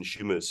our end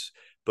consumers,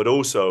 but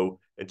also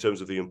in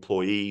terms of the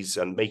employees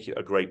and making it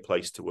a great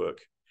place to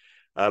work.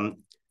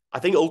 I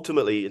think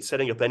ultimately in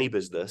setting up any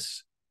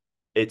business,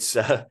 it's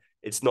not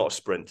a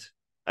sprint.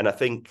 And I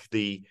think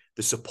the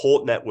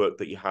support network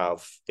that you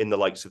have in the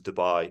likes of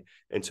Dubai,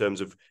 in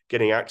terms of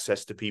getting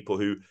access to people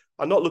who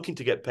are not looking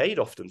to get paid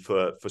often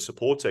for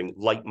supporting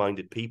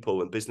like-minded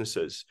people and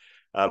businesses,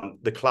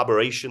 the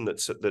collaboration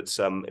that's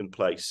in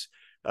place.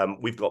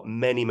 We've got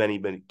many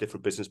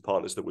different business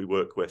partners that we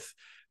work with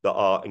that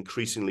are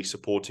increasingly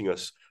supporting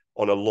us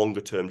on a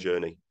longer term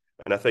journey.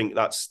 And I think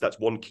that's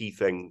one key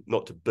thing,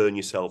 not to burn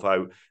yourself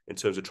out in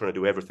terms of trying to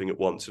do everything at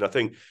once. And I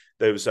think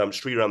there was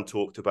Sriram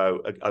talked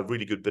about a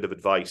really good bit of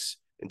advice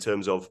in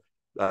terms of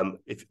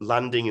if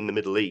landing in the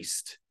Middle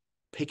East,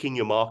 picking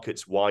your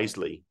markets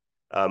wisely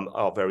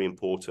are very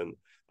important.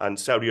 And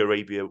Saudi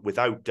Arabia,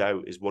 without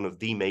doubt, is one of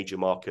the major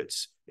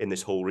markets in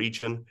this whole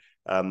region.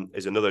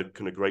 Is another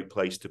kind of great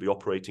place to be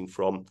operating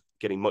from,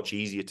 getting much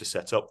easier to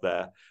set up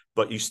there.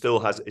 But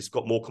it's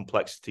got more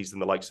complexities than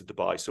the likes of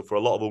Dubai. So for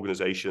a lot of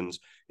organizations,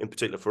 in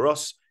particular for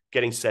us,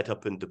 getting set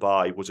up in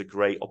Dubai was a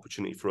great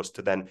opportunity for us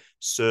to then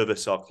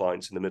service our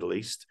clients in the Middle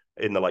East,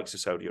 in the likes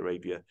of Saudi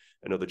Arabia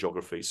and other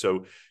geographies.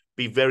 So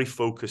be very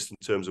focused in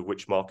terms of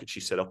which markets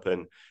you set up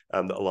in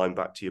that align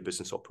back to your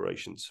business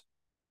operations.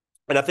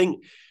 And I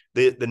think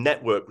the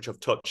network, which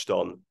I've touched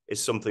on,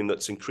 is something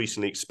that's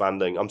increasingly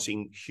expanding. I'm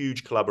seeing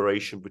huge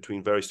collaboration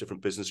between various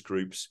different business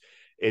groups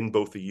in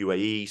both the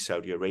UAE,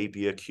 Saudi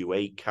Arabia,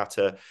 Kuwait,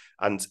 Qatar,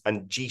 and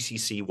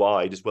GCC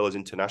wide, as well as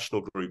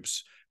international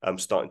groups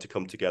starting to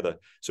come together.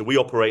 So we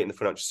operate in the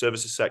financial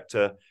services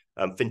sector.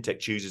 FinTech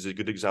Choose is a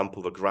good example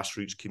of a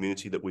grassroots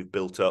community that we've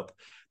built up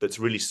that's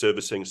really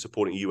servicing,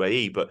 supporting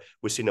UAE, but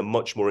we're seeing a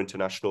much more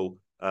international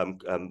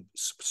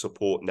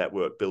support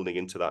network building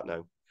into that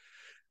now.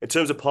 In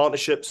terms of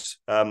partnerships,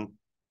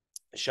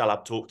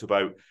 Shalab talked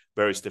about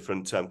various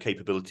different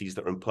capabilities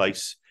that are in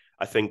place.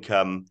 I think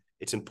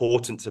it's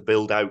important to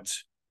build out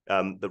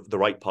the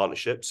right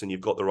partnerships, and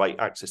you've got the right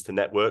access to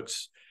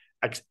networks.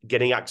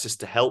 Getting access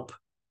to help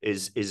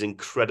is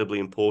incredibly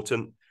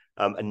important,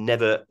 and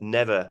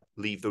never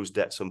leave those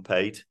debts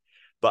unpaid.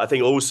 But I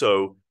think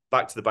also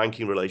back to the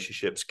banking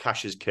relationships,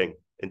 cash is king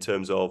in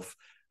terms of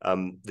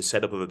the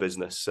setup of a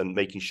business and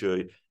making sure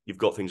you've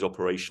got things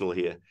operational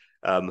here.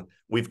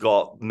 We've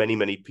got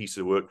many pieces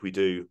of work we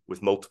do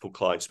with multiple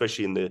clients,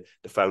 especially in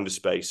the founder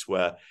space,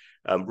 where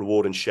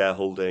reward and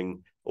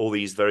shareholding, all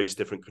these various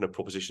different kind of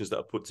propositions that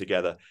are put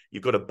together.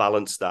 You've got to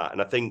balance that.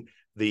 And I think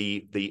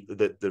the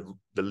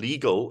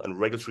legal and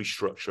regulatory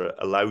structure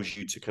allows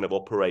you to kind of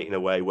operate in a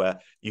way where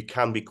you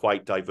can be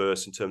quite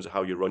diverse in terms of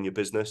how you run your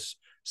business,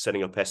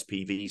 setting up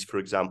SPVs, for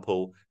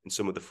example, in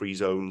some of the free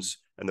zones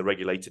and the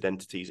regulated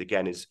entities,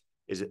 again, is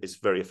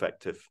very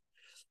effective.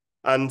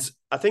 And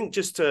I think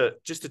just to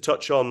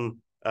touch on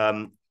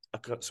some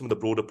of the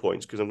broader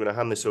points, because I'm going to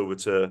hand this over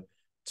to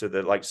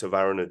the likes of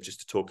Aaron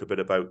just to talk a bit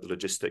about the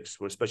logistics,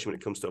 especially when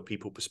it comes to a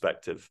people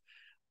perspective.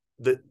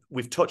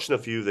 We've touched on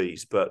a few of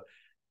these, but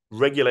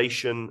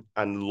regulation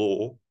and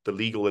law, the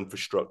legal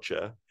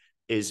infrastructure,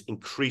 is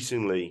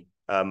increasingly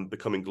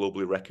becoming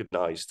globally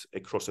recognized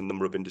across a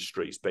number of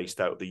industries based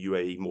out of the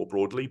UAE more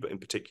broadly, but in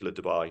particular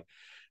Dubai.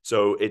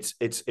 So it's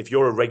if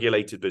you're a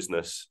regulated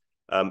business,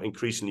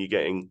 increasingly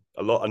getting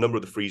a number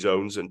of the free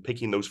zones, and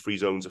picking those free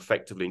zones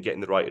effectively and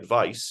getting the right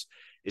advice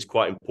is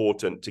quite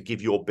important to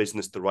give your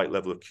business the right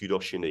level of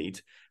kudos you need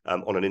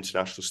on an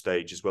international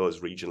stage as well as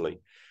regionally.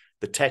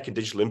 The tech and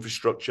digital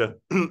infrastructure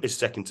is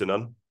second to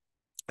none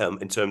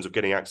in terms of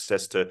getting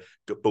access to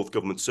both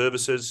government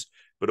services,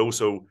 but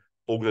also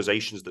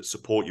organizations that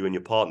support you in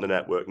your partner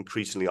network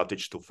increasingly are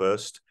digital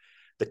first.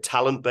 The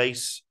talent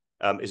base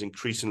is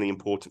increasingly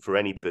important for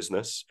any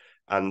business.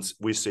 And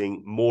we're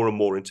seeing more and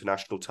more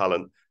international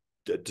talent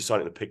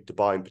deciding to pick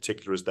Dubai in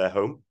particular as their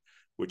home,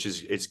 which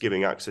is it's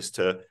giving access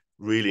to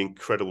really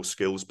incredible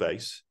skills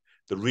base.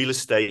 The real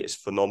estate is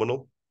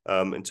phenomenal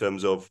in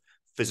terms of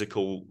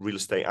physical real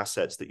estate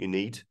assets that you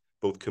need,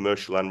 both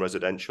commercial and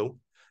residential.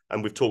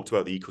 And we've talked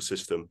about the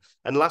ecosystem.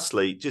 And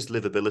lastly, just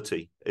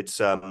livability.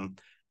 It's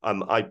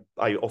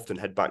I often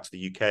head back to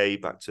the UK,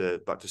 back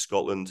to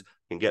Scotland,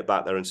 and get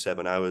back there in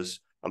 7 hours.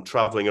 I'm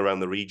traveling around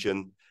the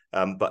region,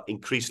 but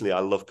increasingly I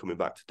love coming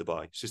back to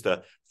Dubai. It's just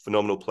a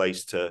phenomenal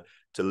place to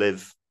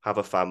live, have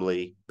a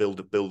family,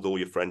 build all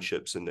your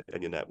friendships and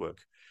your network.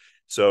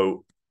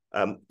 So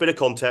bit of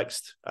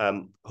context.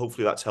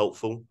 Hopefully that's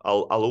helpful.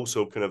 I'll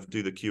also kind of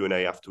do the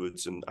Q&A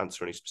afterwards and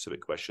answer any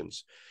specific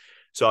questions.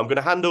 So I'm going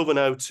to hand over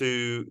now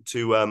to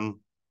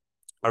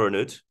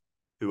Aranud,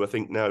 who I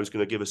think now is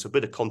going to give us a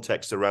bit of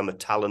context around the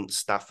talent,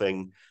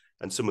 staffing,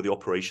 and some of the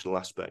operational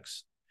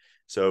aspects.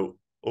 So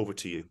over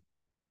to you.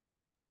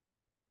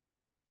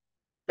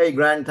 Hey,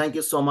 Grant, thank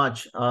you so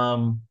much.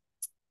 A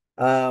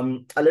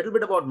little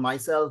bit about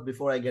myself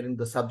before I get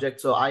into the subject.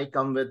 So I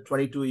come with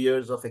 22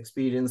 years of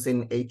experience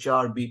in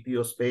HR,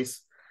 BPO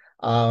space.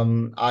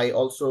 I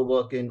also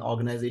work in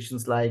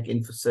organizations like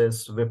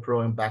Infosys,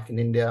 Wipro, and back in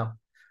India.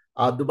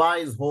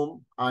 Dubai is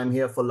home. I'm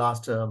here for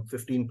last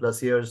 15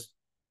 plus years.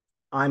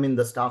 I'm in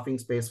the staffing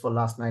space for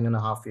last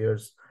 9.5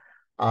 years.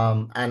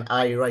 And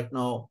I right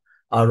now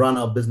run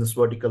a business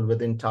vertical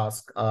within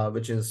Task,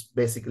 which is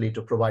basically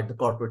to provide the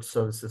corporate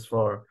services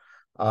for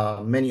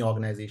many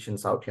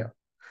organizations out here.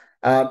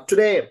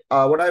 Today,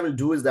 what I will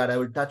do is that I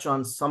will touch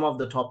on some of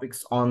the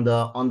topics on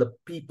the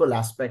people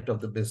aspect of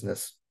the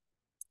business.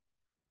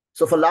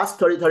 So for last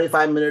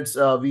 35 minutes,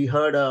 we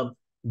heard a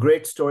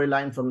great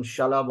storyline from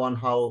Shalab on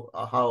how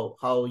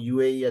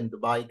UAE and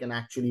Dubai can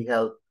actually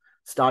help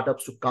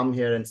startups to come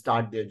here and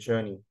start their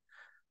journey.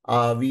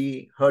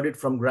 We heard it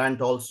from Grant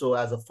also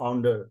as a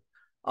founder,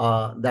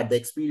 that the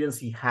experience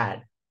he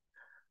had.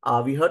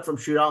 We heard from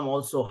Shriram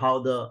also how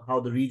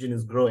the region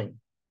is growing.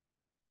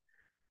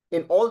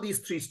 In all these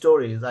three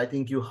stories, I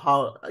think you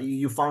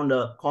found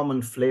a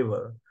common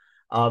flavor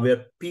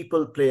where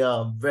people play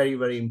a very,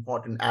 very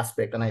important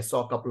aspect. And I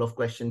saw a couple of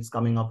questions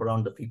coming up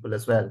around the people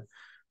as well.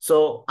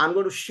 So I'm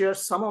going to share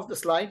some of the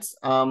slides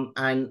and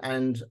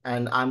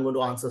I'm going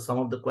to answer some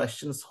of the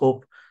questions.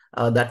 Hope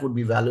that would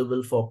be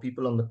valuable for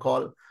people on the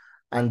call.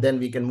 And then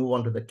we can move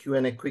on to the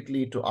Q&A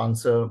quickly to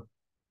answer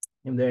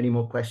if there are any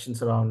more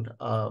questions around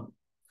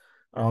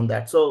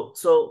that. So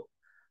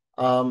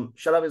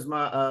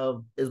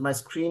Shalab, is my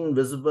screen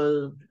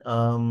visible,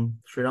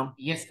 Shriram?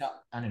 Yes,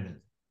 Anirudh.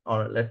 All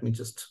right, let me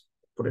just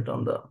put it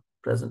on the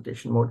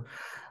presentation mode.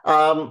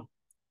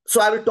 So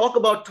I will talk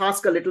about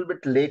Task a little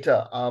bit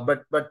later,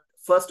 but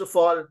first of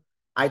all,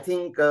 I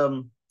think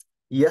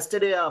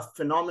yesterday a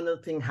phenomenal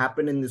thing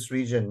happened in this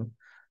region.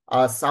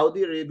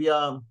 Saudi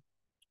Arabia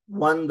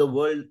won the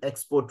World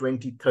Expo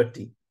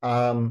 2030,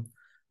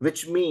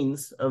 which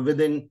means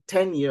within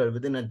 10 years,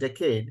 within a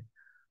decade,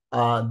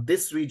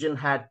 this region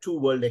had two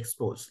World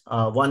Expos.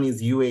 One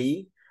is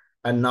UAE,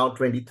 and now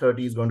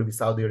 2030 is going to be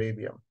Saudi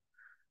Arabia.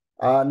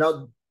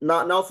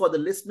 Now for the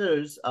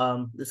listeners,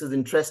 this is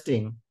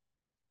interesting.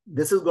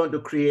 This is going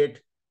to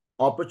create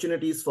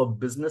opportunities for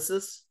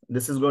businesses.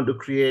 This is going to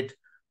create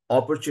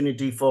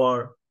opportunity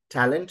for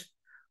talent.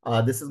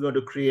 This is going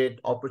to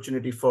create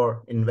opportunity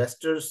for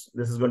investors.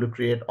 This is going to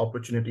create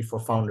opportunity for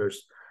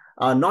founders,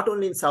 not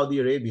only in Saudi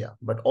Arabia,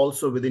 but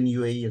also within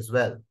UAE as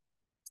well.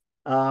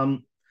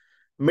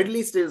 Middle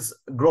East is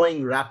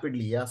growing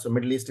rapidly. Yeah, so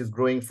Middle East is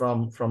growing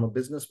from a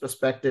business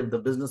perspective. The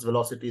business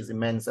velocity is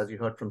immense, as you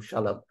heard from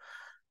Shalab.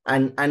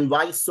 And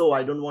why so?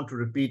 I don't want to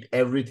repeat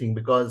everything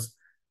because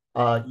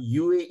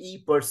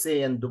UAE per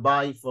se and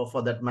Dubai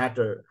for that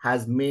matter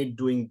has made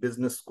doing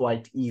business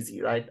quite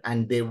easy, right?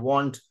 And they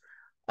want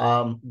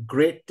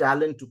great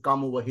talent to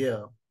come over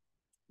here,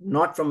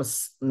 not from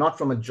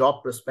a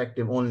job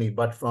perspective only,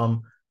 but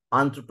from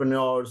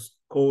entrepreneurs,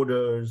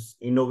 coders,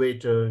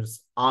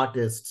 innovators,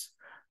 artists,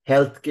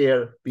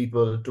 healthcare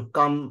people to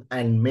come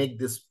and make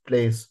this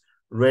place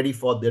ready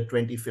for their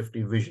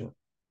 2050 vision.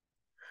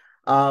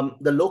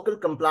 The local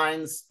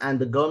compliance and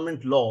the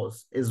government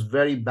laws is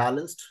very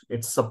balanced.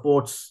 It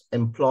supports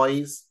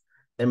employees,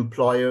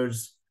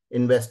 employers,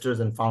 investors,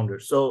 and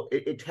founders. So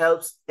it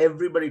helps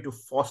everybody to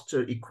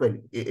foster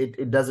equally. It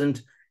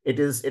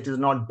is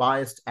not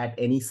biased at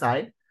any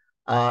side,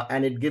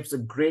 and it gives a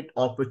great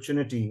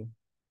opportunity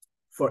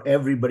for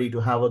everybody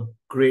to have a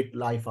great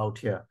life out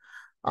here.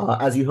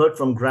 As you heard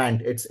from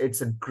Grant,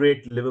 it's a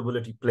great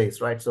livability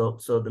place, right? So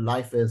the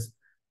life is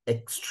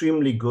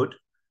extremely good.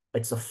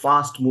 It's a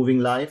fast-moving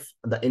life.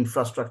 The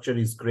infrastructure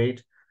is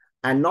great,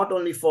 and not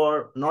only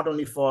for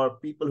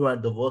people who are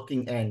at the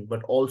working end,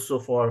 but also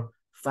for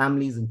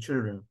families and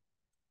children.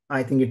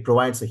 I think it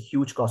provides a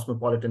huge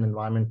cosmopolitan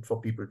environment for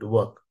people to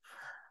work.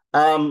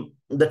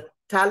 The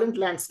talent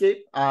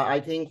landscape, I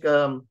think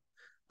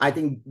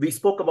we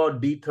spoke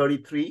about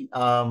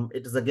D33.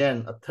 It is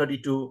again a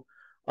 32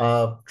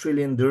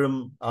 trillion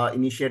dirham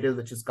initiative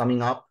which is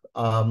coming up.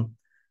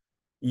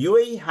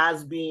 UAE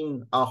has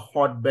been a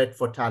hotbed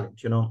for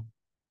talent,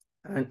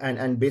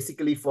 and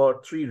basically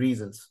for three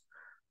reasons.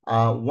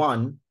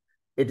 One,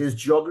 it is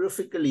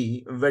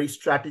geographically very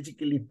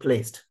strategically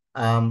placed.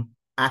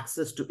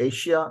 Access to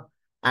Asia,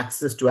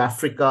 access to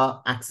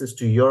Africa, access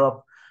to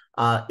Europe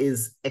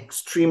is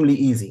extremely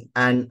easy.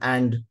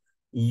 And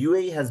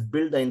UAE has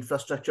built the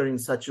infrastructure in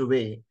such a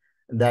way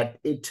that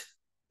it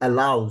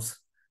allows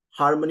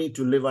harmony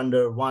to live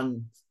under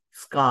one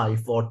sky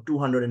for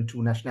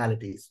 202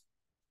 nationalities.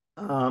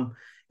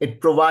 It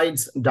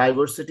provides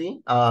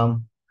diversity.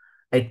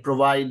 It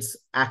provides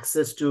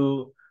access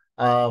to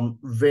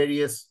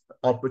various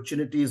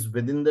opportunities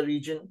within the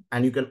region.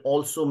 And you can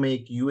also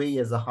make UAE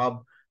as a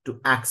hub to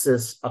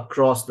access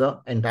across the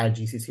entire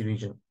GCC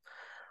region.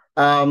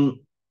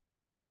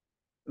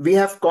 We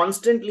have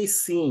constantly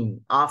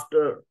seen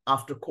after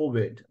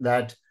COVID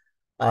that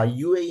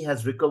UAE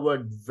has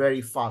recovered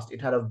very fast.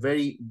 It had a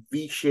very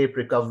V-shaped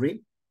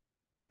recovery.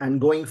 And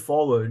going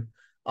forward,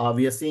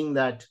 we are seeing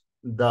that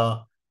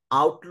the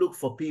outlook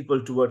for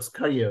people towards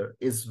career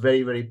is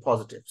very, very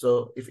positive.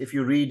 So if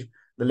you read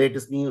the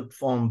latest news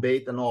from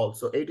Bait and all,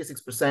 so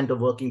 86% of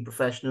working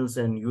professionals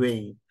in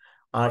UAE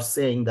are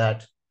saying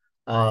that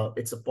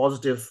it's a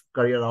positive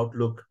career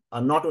outlook,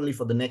 not only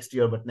for the next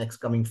year, but next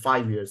coming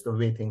 5 years, the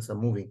way things are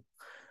moving.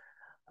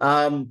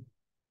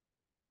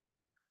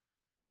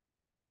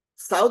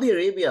 Saudi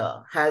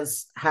Arabia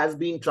has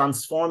been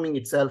transforming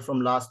itself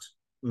from last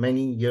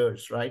many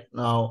years, right?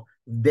 Now,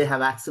 they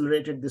have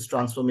accelerated this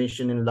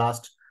transformation in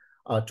last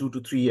 2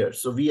 to 3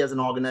 years. So we as an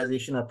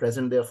organization are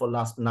present there for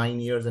last 9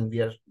 years, and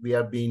we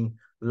have been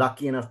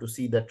lucky enough to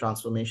see that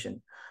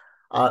transformation.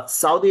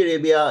 Saudi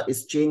Arabia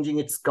is changing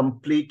its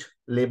complete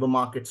labor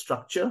market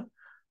structure,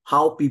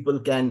 how people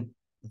can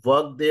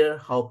work there,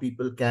 how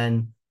people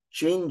can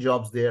change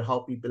jobs there, how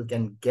people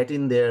can get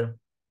in there,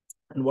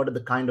 and what are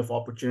the kind of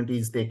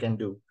opportunities they can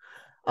do.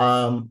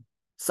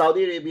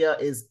 Saudi Arabia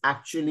is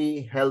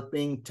actually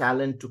helping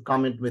talent to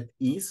come in with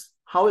ease.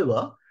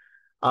 However,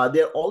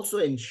 they're also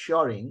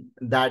ensuring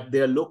that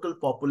their local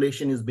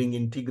population is being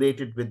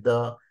integrated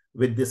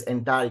with this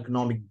entire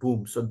economic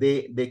boom. So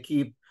they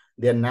keep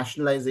their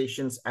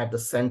nationalizations at the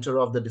center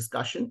of the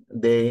discussion.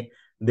 They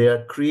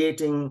are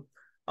creating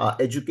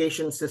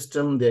education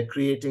system. They're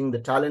creating the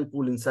talent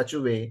pool in such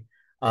a way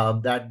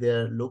that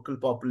their local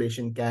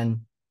population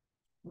can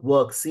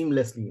work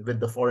seamlessly with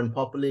the foreign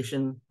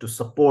population to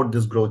support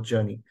this growth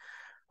journey.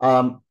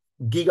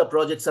 Giga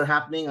projects are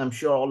happening. I'm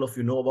sure all of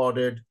you know about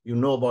it. You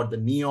know about the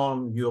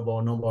NEOM, you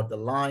know about the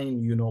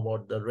Line, you know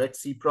about the Red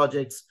Sea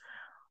projects.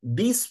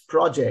 These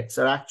projects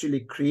are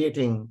actually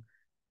creating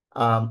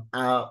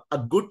a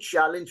good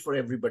challenge for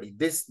everybody.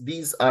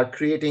 These are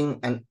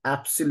creating an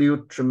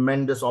absolute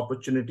tremendous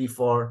opportunity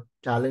for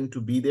talent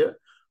to be there,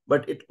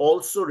 but it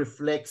also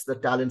reflects the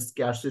talent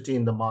scarcity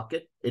in the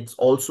market. It's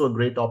also a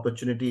great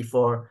opportunity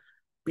for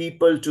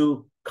people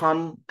to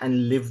come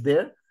and live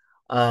there,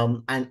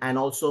 and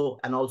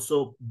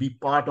also be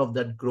part of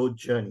that growth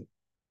journey.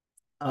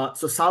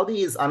 So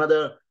Saudi is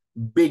another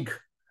big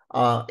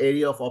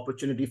area of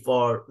opportunity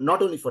for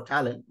not only for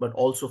talent, but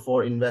also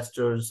for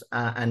investors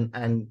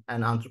and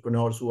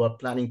entrepreneurs who are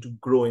planning to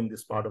grow in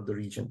this part of the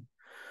region.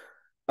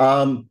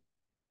 A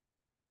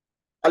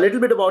little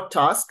bit about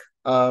Task.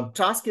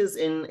 Task is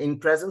in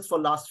presence for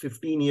last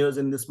 15 years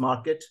in this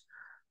market.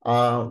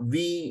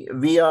 We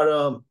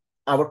are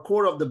our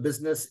core of the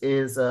business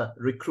is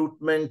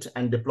recruitment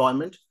and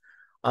deployment.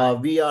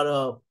 We are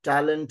a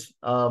talent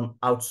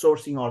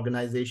outsourcing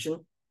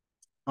organization.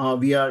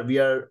 We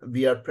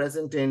are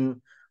present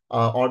in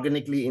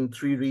organically in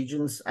 3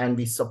 regions, and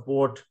we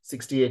support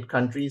 68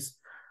 countries.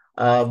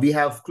 We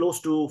have close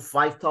to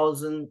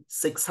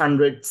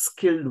 5,600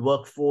 skilled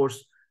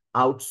workforce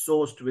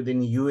outsourced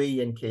within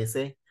UAE and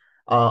KSA.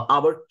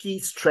 Our key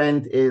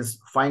strength is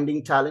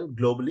finding talent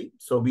globally.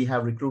 So we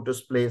have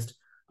recruiters placed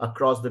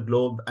across the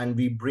globe, and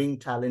we bring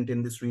talent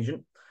in this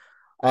region.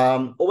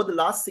 Over the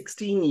last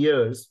 16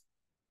 years,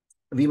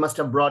 we must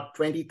have brought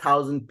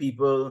 20,000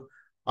 people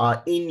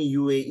in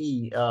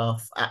UAE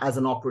as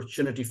an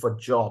opportunity for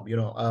job,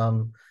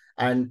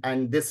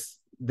 and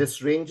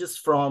this ranges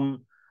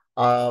from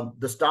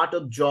the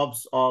startup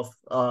jobs of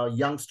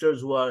youngsters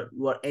who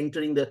are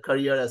entering their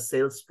career as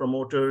sales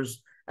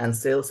promoters and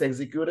sales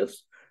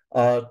executives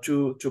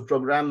to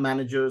program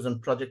managers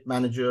and project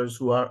managers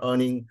who are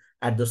earning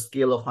at the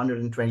scale of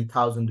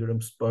 120,000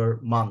 dirhams per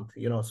month.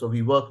 So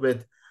we work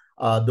with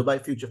Dubai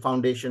Future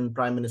Foundation,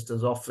 Prime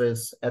Minister's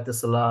Office,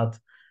 Etisalat,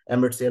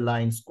 Emirates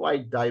Airlines,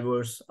 quite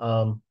diverse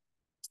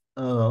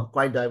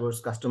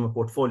customer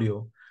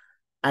portfolio.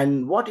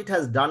 And what it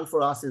has done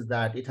for us is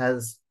that it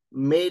has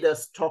made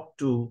us talk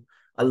to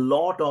a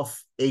lot of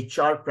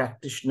HR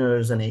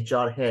practitioners and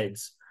HR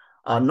heads,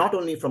 not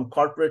only from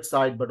corporate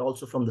side, but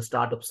also from the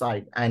startup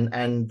side.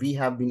 And we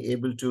have been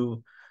able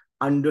to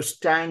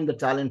understand the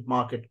talent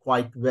market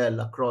quite well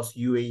across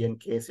UAE and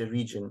KSA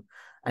region.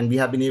 And we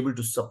have been able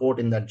to support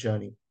in that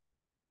journey.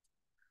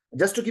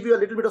 Just to give you a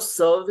little bit of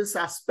service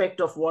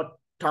aspect of what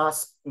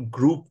Task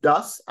Group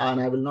does, and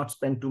I will not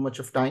spend too much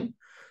of time.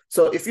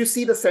 So if you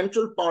see the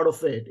central part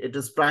of it, it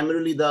is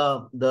primarily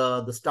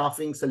the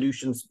staffing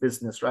solutions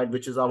business, right?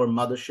 Which is our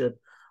mothership,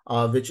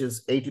 which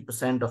is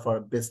 80% of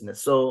our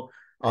business. So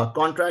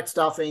contract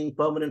staffing,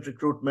 permanent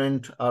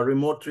recruitment,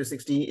 remote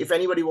 360. If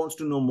anybody wants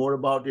to know more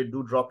about it,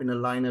 do drop in a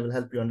line. I will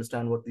help you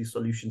understand what these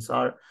solutions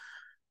are.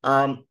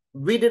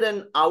 We did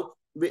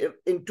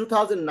in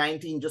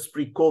 2019, just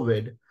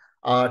pre-COVID,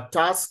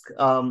 Task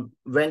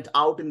went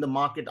out in the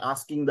market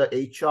asking the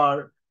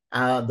HR,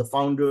 the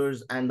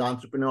founders and the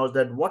entrepreneurs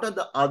that what are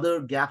the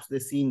other gaps they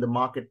see in the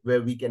market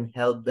where we can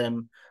help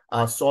them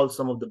solve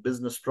some of the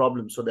business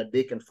problems so that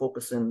they can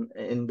focus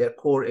in their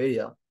core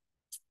area.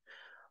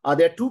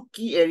 There are two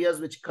key areas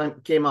which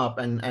came up,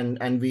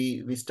 and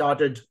we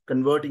started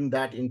converting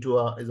that into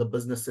as a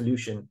business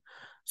solution.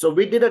 So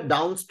we did a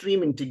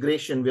downstream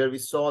integration where we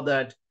saw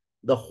that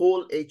the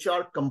whole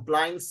HR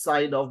compliance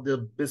side of the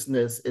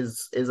business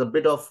is a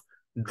bit of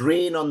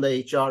drain on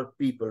the HR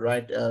people,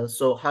 right?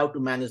 So how to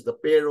manage the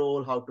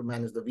payroll, how to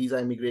manage the visa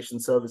immigration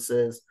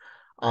services,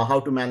 how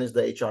to manage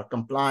the HR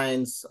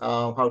compliance,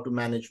 how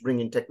to bring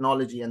in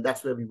technology. And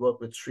that's where we work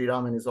with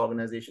Sriram and his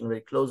organization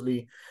very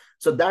closely.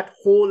 So that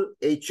whole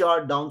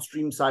HR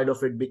downstream side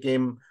of it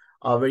became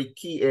a very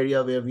key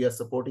area where we are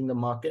supporting the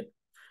market.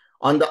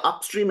 On the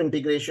upstream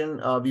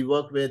integration, we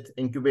work with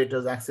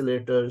incubators,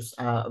 accelerators.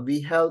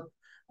 We help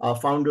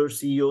founders,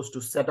 CEOs to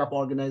set up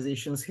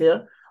organizations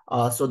here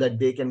so that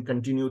they can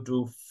continue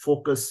to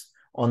focus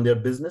on their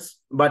business.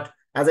 But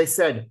as I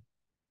said,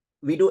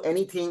 we do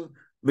anything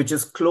which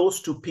is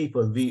close to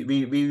people.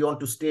 We want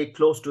to stay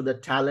close to the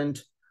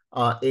talent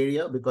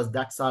area because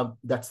that's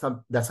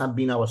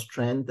been our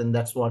strength, and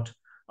that's what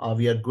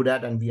we are good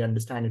at, and we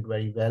understand it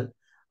very well.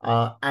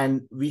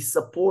 And we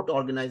support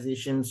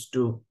organizations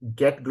to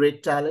get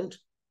great talent,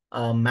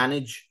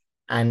 manage,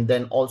 and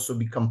then also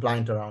be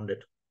compliant around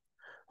it.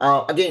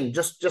 Again,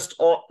 just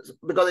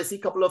because I see a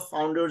couple of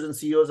founders and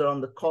CEOs are on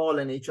the call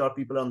and HR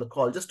people are on the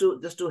call, just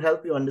to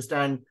help you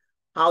understand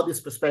how this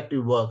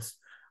perspective works.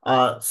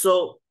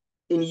 So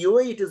in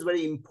UAE, it is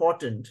very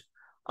important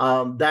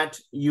that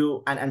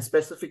you, and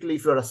specifically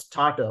if you're a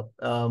startup,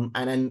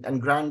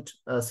 and Grant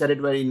said it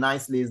very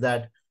nicely, is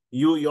that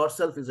you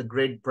yourself is a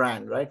great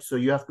brand, right? So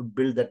you have to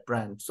build that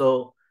brand.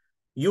 So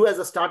you as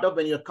a startup,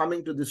 when you're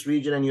coming to this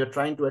region and you're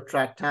trying to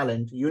attract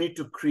talent, you need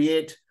to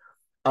create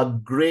a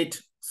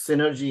great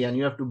synergy and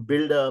you have to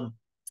build a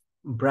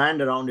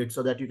brand around it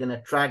so that you can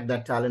attract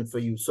that talent for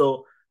you.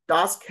 So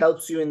Task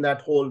helps you in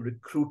that whole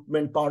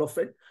recruitment part of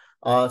it.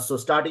 So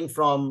starting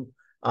from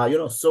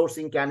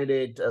sourcing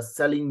candidate,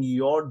 selling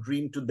your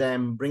dream to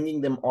them,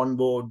 bringing them on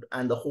board,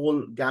 and the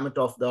whole gamut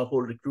of the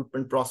whole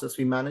recruitment process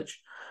we manage.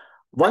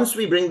 Once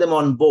we bring them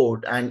on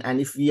board,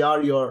 and if we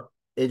are your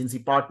agency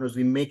partners,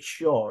 we make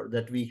sure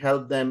that we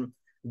help them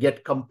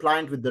get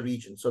compliant with the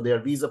region. So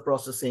their visa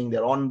processing,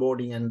 their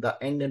onboarding, and the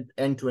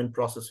end-to-end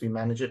process, we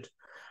manage it.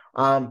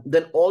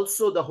 Then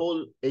also the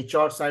whole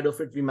HR side of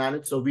it, we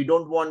manage. So we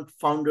don't want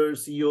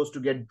founders, CEOs to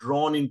get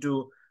drawn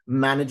into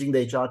managing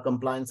the HR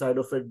compliance side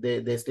of it.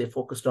 They stay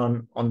focused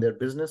on their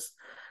business.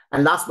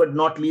 And last but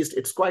not least,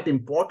 it's quite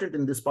important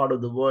in this part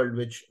of the world,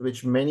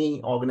 which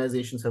many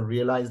organizations have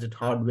realized it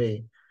hard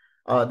way,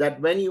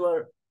 that when you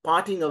are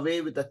parting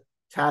away with a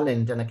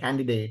talent and a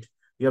candidate,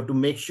 you have to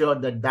make sure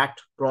that that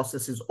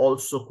process is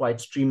also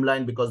quite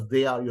streamlined because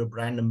they are your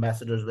brand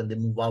ambassadors when they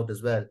move out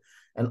as well.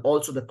 And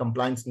also the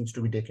compliance needs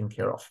to be taken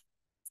care of.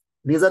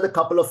 These are the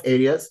couple of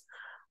areas.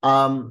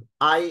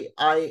 I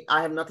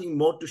have nothing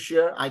more to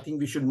share. I think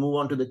we should move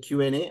on to the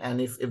Q&A.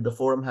 And if the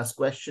forum has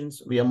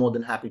questions, we are more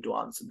than happy to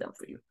answer them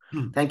for you.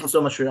 Thank you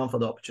so much, Sriram, for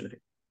the opportunity.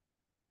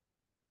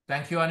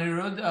 Thank you,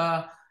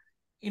 Anirudh.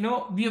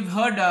 We have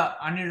heard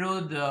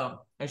Anirudh,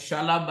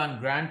 Shalab and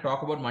Grant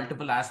talk about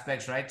multiple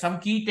aspects, right? Some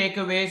key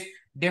takeaways,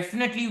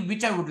 definitely,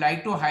 which I would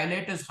like to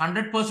highlight is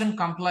 100%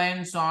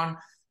 compliance on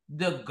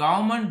the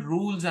government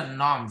rules and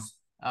norms.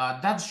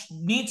 That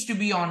needs to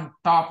be on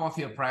top of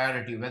your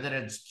priority, whether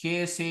it's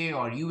KSA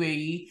or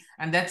UAE.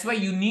 And that's why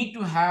you need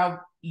to have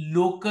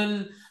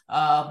local,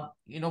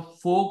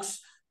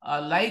 folks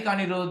like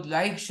Anirudh,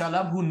 like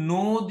Shalab, who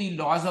know the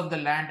laws of the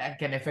land and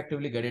can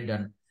effectively get it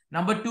done.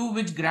 Number two,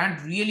 which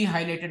Grant really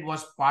highlighted,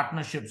 was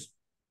partnerships.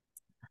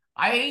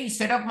 I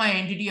set up my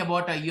entity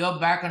about a year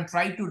back and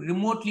tried to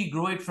remotely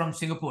grow it from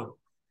Singapore.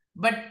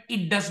 But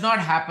it does not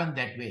happen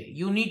that way.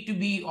 You need to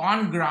be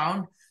on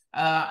ground.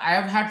 I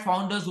have had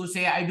founders who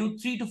say, I do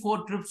 3 to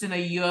 4 trips in a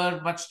year,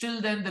 but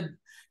still then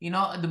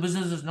the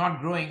business is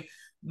not growing.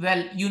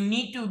 Well, you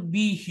need to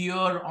be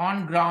here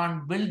on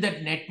ground, build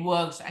that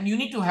networks, and you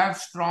need to have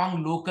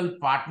strong local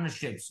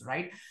partnerships,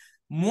 right?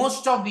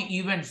 Most of the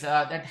events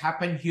that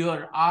happen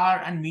here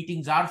and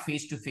meetings are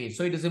face-to-face.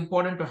 So it is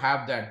important to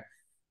have that.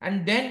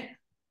 And then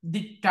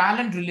the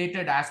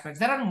talent-related aspects.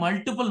 There are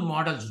multiple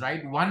models,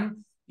 right?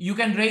 One, you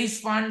can raise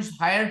funds,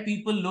 hire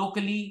people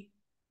locally,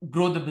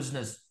 grow the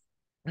business.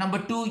 Number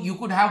two, you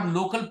could have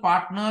local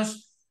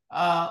partners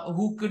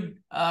who could,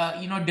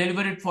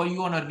 deliver it for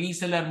you on a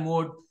reseller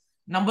mode.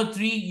 Number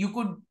three, you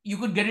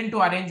could get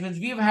into arrangements.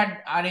 We've had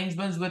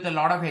arrangements with a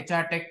lot of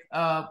hrtech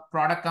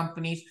product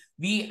companies.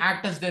 We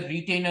act as the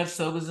retainer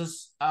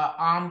services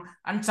arm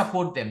and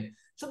support them.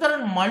 So there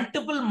are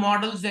multiple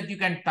models that you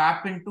can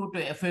tap into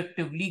to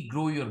effectively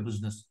grow your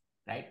business,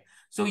 right?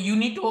 So you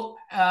need to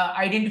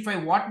identify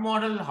what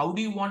model, how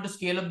do you want to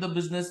scale up the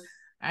business,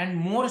 and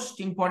most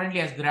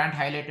importantly, as Grant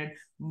highlighted,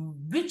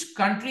 which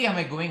country am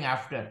I going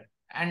after?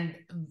 And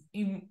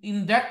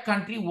in that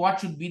country, what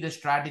should be the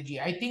strategy?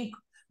 I think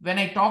when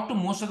I talk to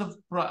most of the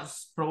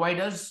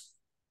providers,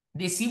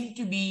 they seem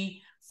to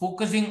be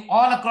focusing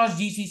all across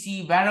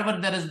GCC, wherever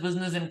there is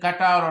business in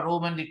Qatar or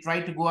Oman, they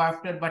try to go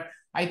after, but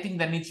I think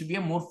there needs to be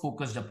a more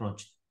focused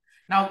approach.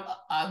 Now,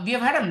 we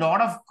have had a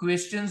lot of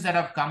questions that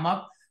have come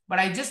up, but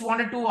I just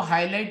wanted to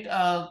highlight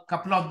a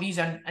couple of these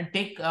and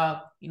take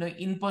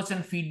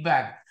in-person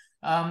feedback.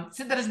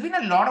 So there has been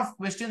a lot of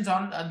questions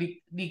on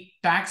the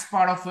tax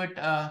part of it.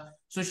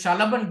 So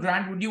Shalabh and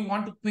Grant, would you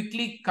want to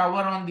quickly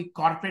cover on the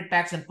corporate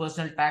tax and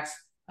personal tax?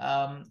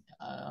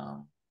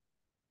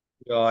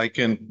 Yeah, I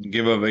can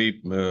give a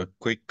very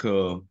quick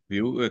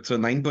view. It's a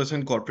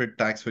 9% corporate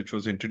tax which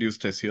was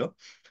introduced this year.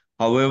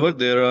 However,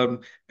 there are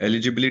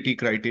eligibility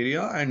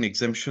criteria and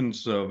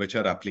exemptions which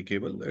are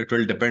applicable. It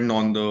will depend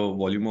on the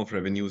volume of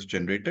revenues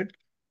generated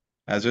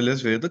as well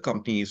as where the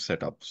company is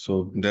set up.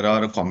 So there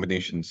are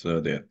combinations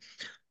there.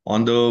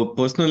 On the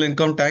personal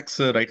income tax,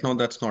 right now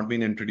that's not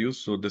been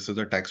introduced. So this is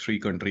a tax-free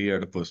country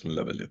at a personal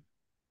level.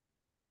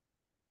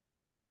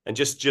 And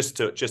just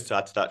to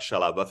add to that,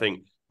 Shalabh, I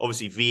think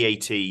obviously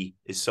VAT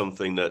is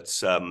something that's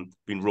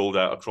been rolled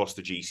out across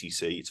the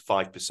GCC. It's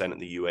 5% in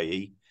the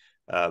UAE.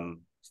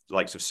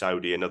 Likes of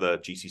Saudi and other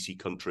GCC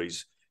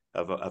countries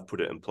have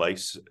put it in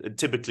place.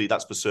 Typically,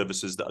 that's for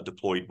services that are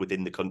deployed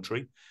within the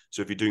country.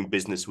 So if you're doing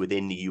business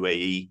within the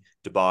UAE,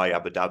 Dubai,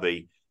 Abu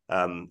Dhabi,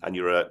 and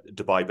you're a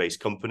Dubai-based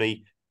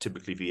company,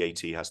 typically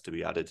VAT has to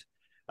be added.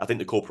 I think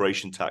the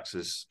corporation tax,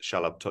 as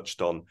Shalabh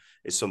touched on,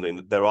 is something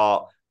that there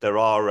are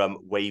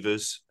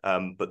waivers,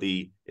 but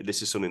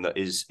this is something that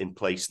is in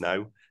place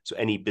now. So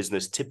any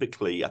business,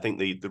 typically, I think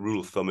the rule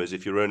of thumb is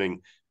if you're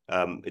earning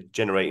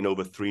generating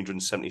over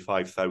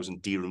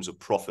 375,000 dirhams of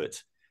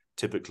profit,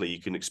 typically you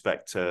can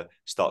expect to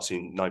start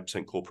seeing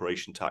 9%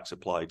 corporation tax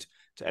applied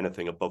to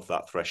anything above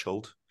that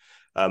threshold.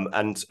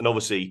 And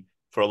obviously,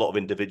 for a lot of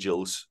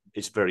individuals,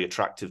 it's very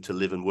attractive to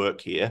live and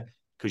work here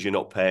because you're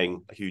not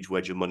paying a huge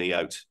wedge of money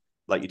out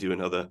like you do in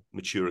other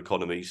mature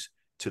economies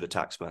to the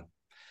taxman.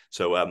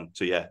 So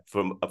yeah,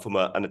 from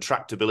an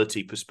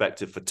attractability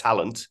perspective for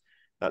talent,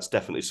 that's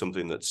definitely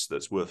something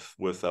that's worth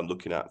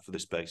looking at for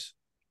this space.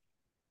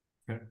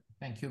 Sure.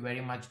 Thank you very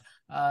much.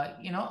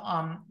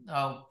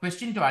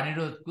 Question to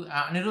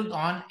Anirudh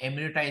on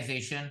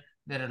Emiratization.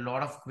 There are a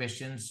lot of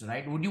questions,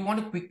 right? Would you want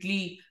to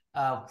quickly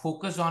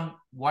focus on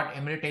what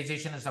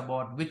Emiratization is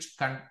about? Which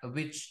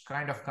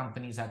kind of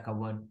companies are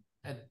covered?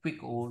 A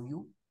quick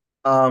overview.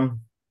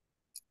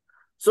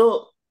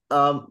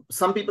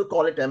 Some people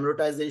call it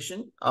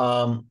Emiratization.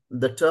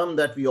 The term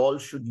that we all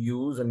should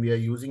use and we are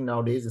using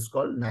nowadays is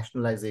called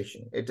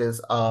nationalization. It's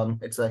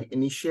an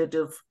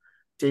initiative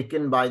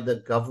taken by the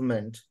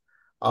government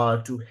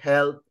to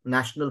help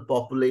national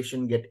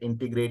population get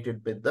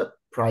integrated with the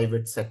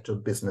private sector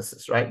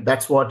businesses, right?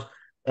 That's what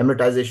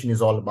Emiratization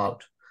is all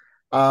about.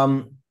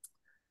 And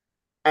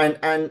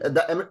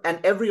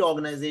every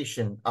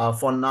organization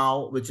for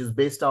now, which is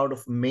based out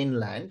of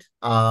mainland,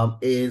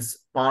 is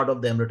part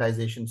of the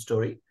Emiratization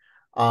story.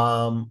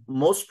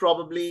 Most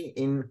probably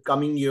in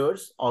coming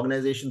years,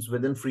 organizations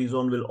within Free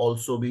Zone will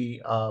also be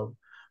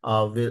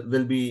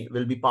will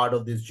be part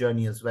of this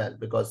journey as well,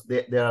 because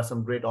there are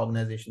some great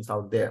organizations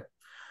out there.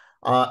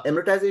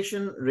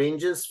 Emiratization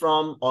ranges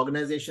from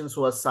organizations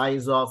who are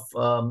size of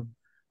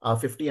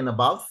 50 and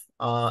above,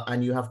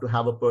 and you have to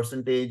have a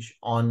percentage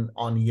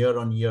on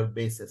year-on-year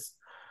basis.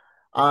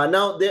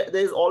 Now,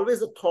 there's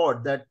always a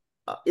thought that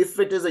if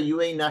it is a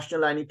UAE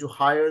national I need to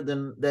hire,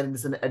 then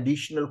there's an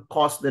additional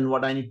cost than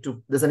what I need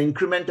to, there's an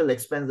incremental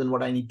expense than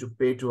what I need to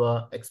pay to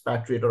a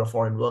expatriate or a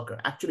foreign worker.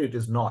 Actually, it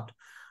is not.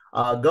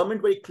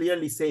 Government very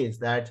clearly says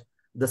that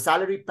the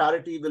salary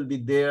parity will be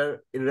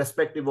there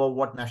irrespective of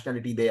what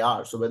nationality they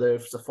are. So whether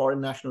it's a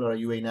foreign national or a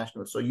UAE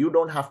national, so you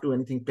don't have to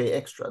anything pay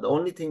extra. The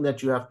only thing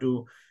that you have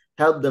to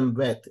help them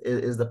with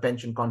is the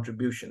pension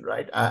contribution,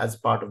 right? As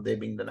part of their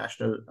being the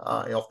national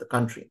of the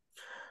country.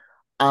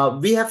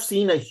 We have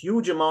seen a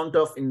huge amount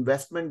of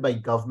investment by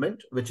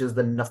government, which is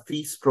the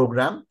Nafis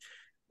program.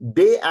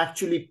 They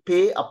actually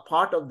pay a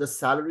part of the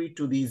salary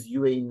to these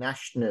UAE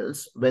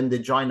nationals when they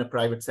join a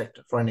private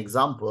sector. For an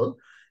example,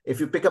 if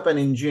you pick up an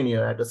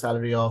engineer at a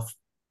salary of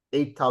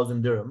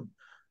 8,000 dirham,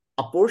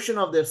 a portion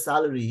of their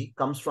salary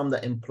comes from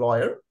the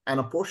employer and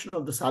a portion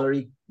of the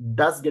salary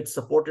does get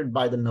supported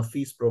by the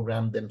Nafis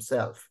program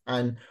themselves.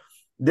 And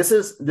this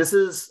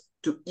is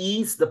to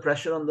ease the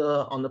pressure on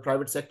the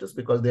private sectors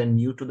because they're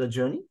new to the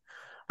journey.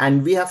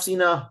 And we have seen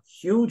a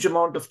huge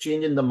amount of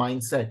change in the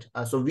mindset.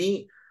 So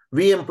we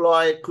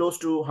employ close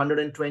to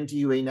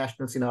 120 UAE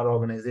nationals in our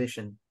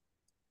organization.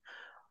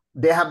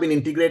 They have been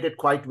integrated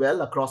quite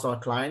well across our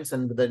clients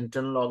and with the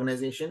internal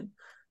organization.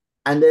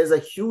 And there's a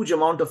huge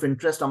amount of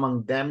interest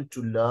among them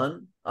to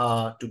learn,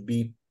 to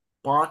be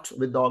part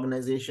with the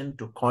organization,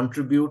 to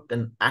contribute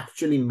and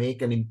actually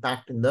make an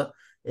impact in the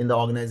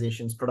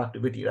organization's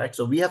productivity, right?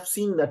 So we have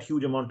seen that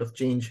huge amount of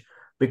change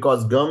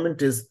because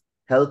government is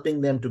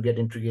helping them to get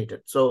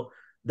integrated. So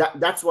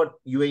that's what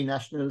UAE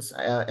National's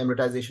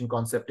Emiratization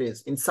concept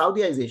is. In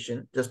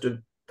Saudiization, just to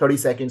 30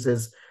 seconds,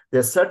 is there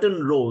are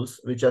certain roles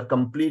which are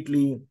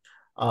completely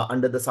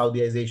under the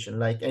Saudiization,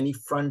 like any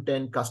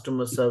front-end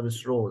customer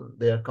service role.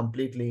 They are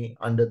completely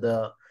under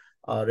the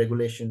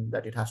regulation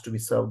that it has to be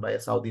served by a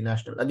Saudi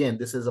national. Again,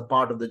 this is a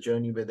part of the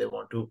journey where they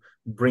want to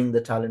bring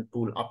the talent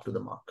pool up to the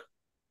mark.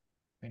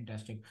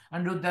 Fantastic.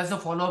 And there's a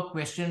follow-up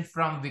question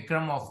from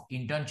Vikram of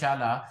Intern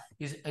Chala.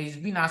 He's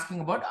been asking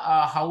about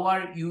how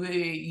are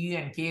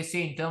UAE and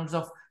KSA in terms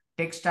of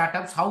tech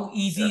startups? How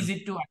easy is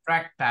it to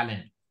attract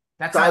talent?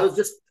 That's so I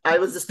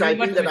was just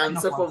typing that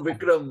answer for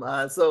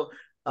Vikram.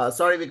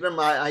 Sorry, Vikram,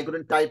 I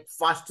couldn't type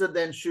faster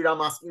than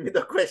Sriram asking me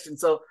the question.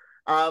 So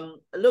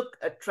look,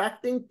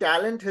 attracting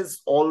talent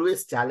is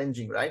always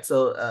challenging, right?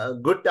 So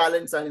good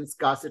talents are in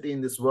scarcity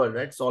in this world,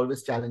 right? It's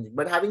always challenging.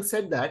 But having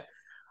said that,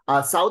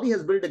 Saudi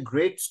has built a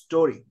great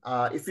story.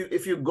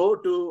 If you go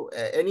to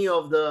any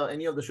of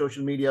the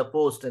social media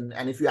posts,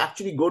 and if you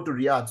actually go to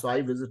Riyadh, so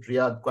I visit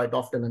Riyadh quite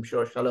often. I'm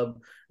sure Shalab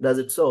does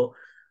it. So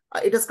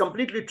it has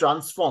completely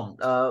transformed.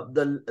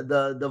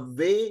 The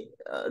way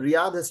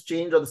Riyadh has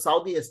changed, or the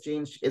Saudi has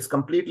changed, is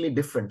completely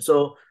different.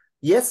 So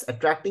yes,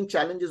 attracting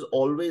challenge is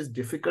always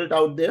difficult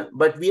out there,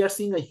 but we are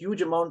seeing a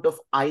huge amount of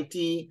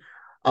IT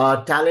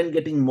talent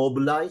getting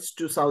mobilized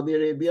to Saudi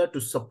Arabia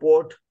to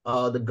support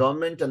the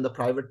government and the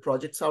private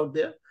projects out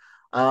there.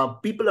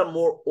 People are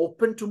more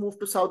open to move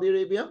to Saudi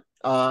Arabia.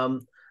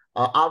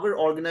 Our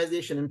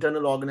organization,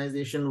 internal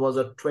organization, was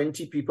a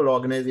 20-people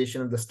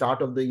organization at the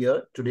start of the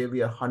year. Today,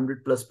 we are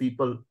 100+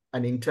 people,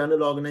 an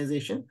internal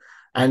organization.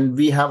 And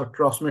we have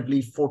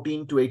approximately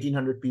 14 to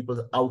 1,800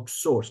 people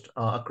outsourced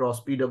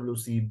across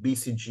PwC,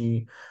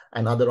 BCG,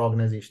 and other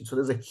organizations. So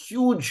there's a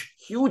huge,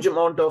 huge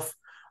amount of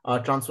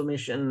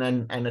transformation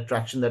and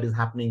attraction that is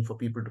happening for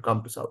people to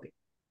come to Saudi.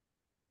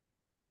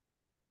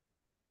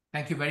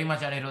 Thank you very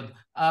much, Anirudh.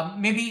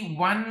 Maybe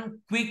one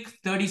quick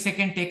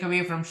 30-second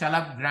takeaway from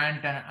Shalab,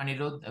 Grant, and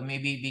Anirudh.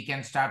 Maybe we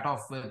can start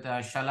off with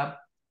Shalab.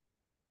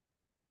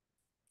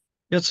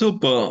 Yeah,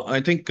 so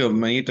I think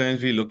many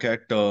times we look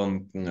at,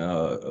 I'm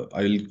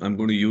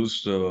going to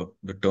use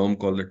the term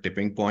called the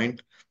tipping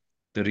point.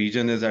 The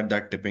region is at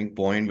that tipping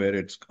point where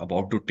it's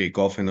about to take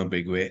off in a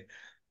big way.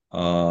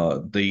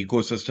 The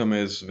ecosystem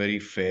is very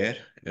fair.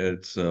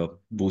 It's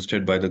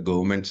boosted by the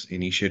government's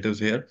initiatives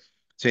here.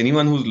 So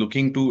anyone who's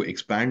looking to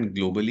expand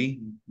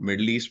globally,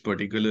 Middle East,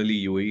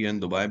 particularly UAE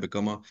and Dubai,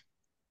 become a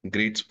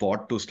great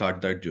spot to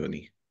start that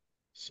journey.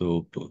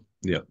 So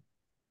yeah,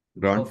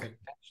 Grant. Perfect.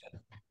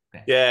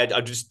 Yeah,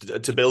 I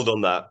just to build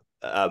on that.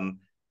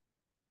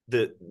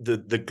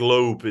 The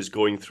globe is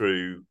going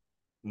through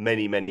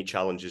many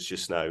challenges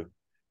just now,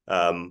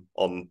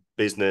 on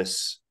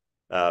business,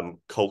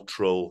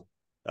 cultural,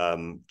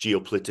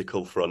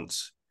 geopolitical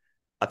fronts.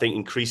 I think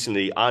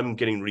increasingly I'm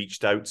getting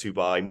reached out to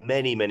by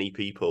many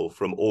people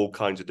from all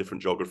kinds of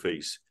different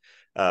geographies,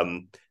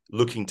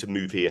 looking to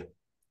move here.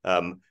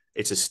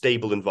 It's a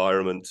stable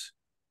environment.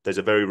 There's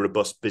a very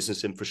robust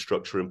business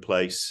infrastructure in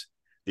place.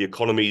 The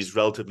economies,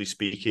 relatively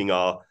speaking,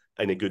 are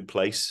in a good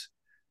place.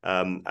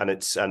 And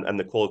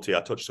the quality,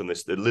 I touched on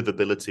this, the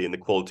livability and the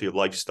quality of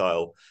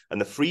lifestyle and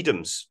the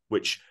freedoms,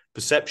 which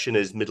perception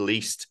is Middle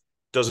East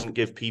doesn't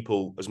give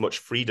people as much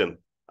freedom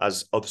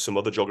as some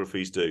other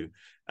geographies do.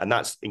 And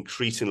that's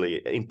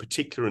increasingly, in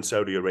particular in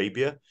Saudi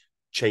Arabia,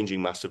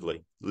 changing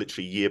massively.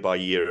 Literally year by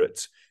year,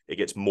 it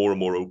gets more and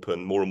more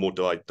open, more and more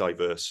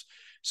diverse.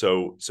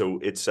 So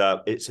it's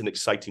an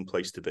exciting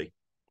place to be.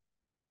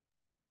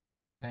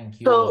 Thank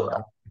you.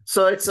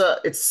 So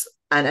it's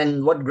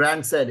and what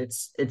Grant said,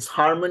 it's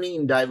harmony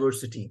in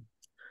diversity.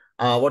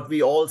 What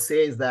we all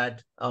say is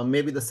that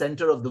maybe the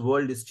center of the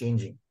world is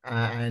changing,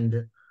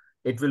 and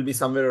it will be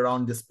somewhere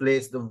around this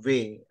place. The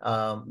way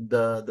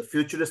the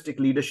futuristic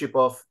leadership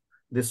of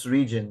this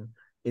region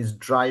is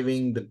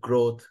driving the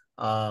growth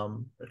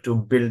to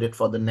build it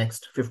for the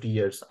next 50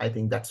 years. I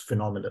think that's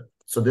phenomenal.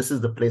 So this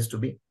is the place to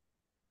be.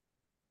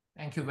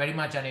 Thank you very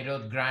much,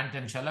 Anirudh, Grant,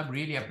 and Shalab.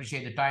 Really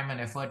appreciate the time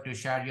and effort to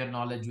share your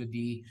knowledge with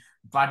the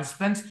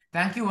participants.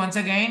 Thank you once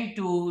again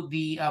to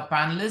the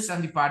panelists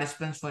and the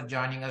participants for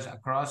joining us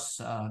across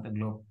the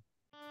globe.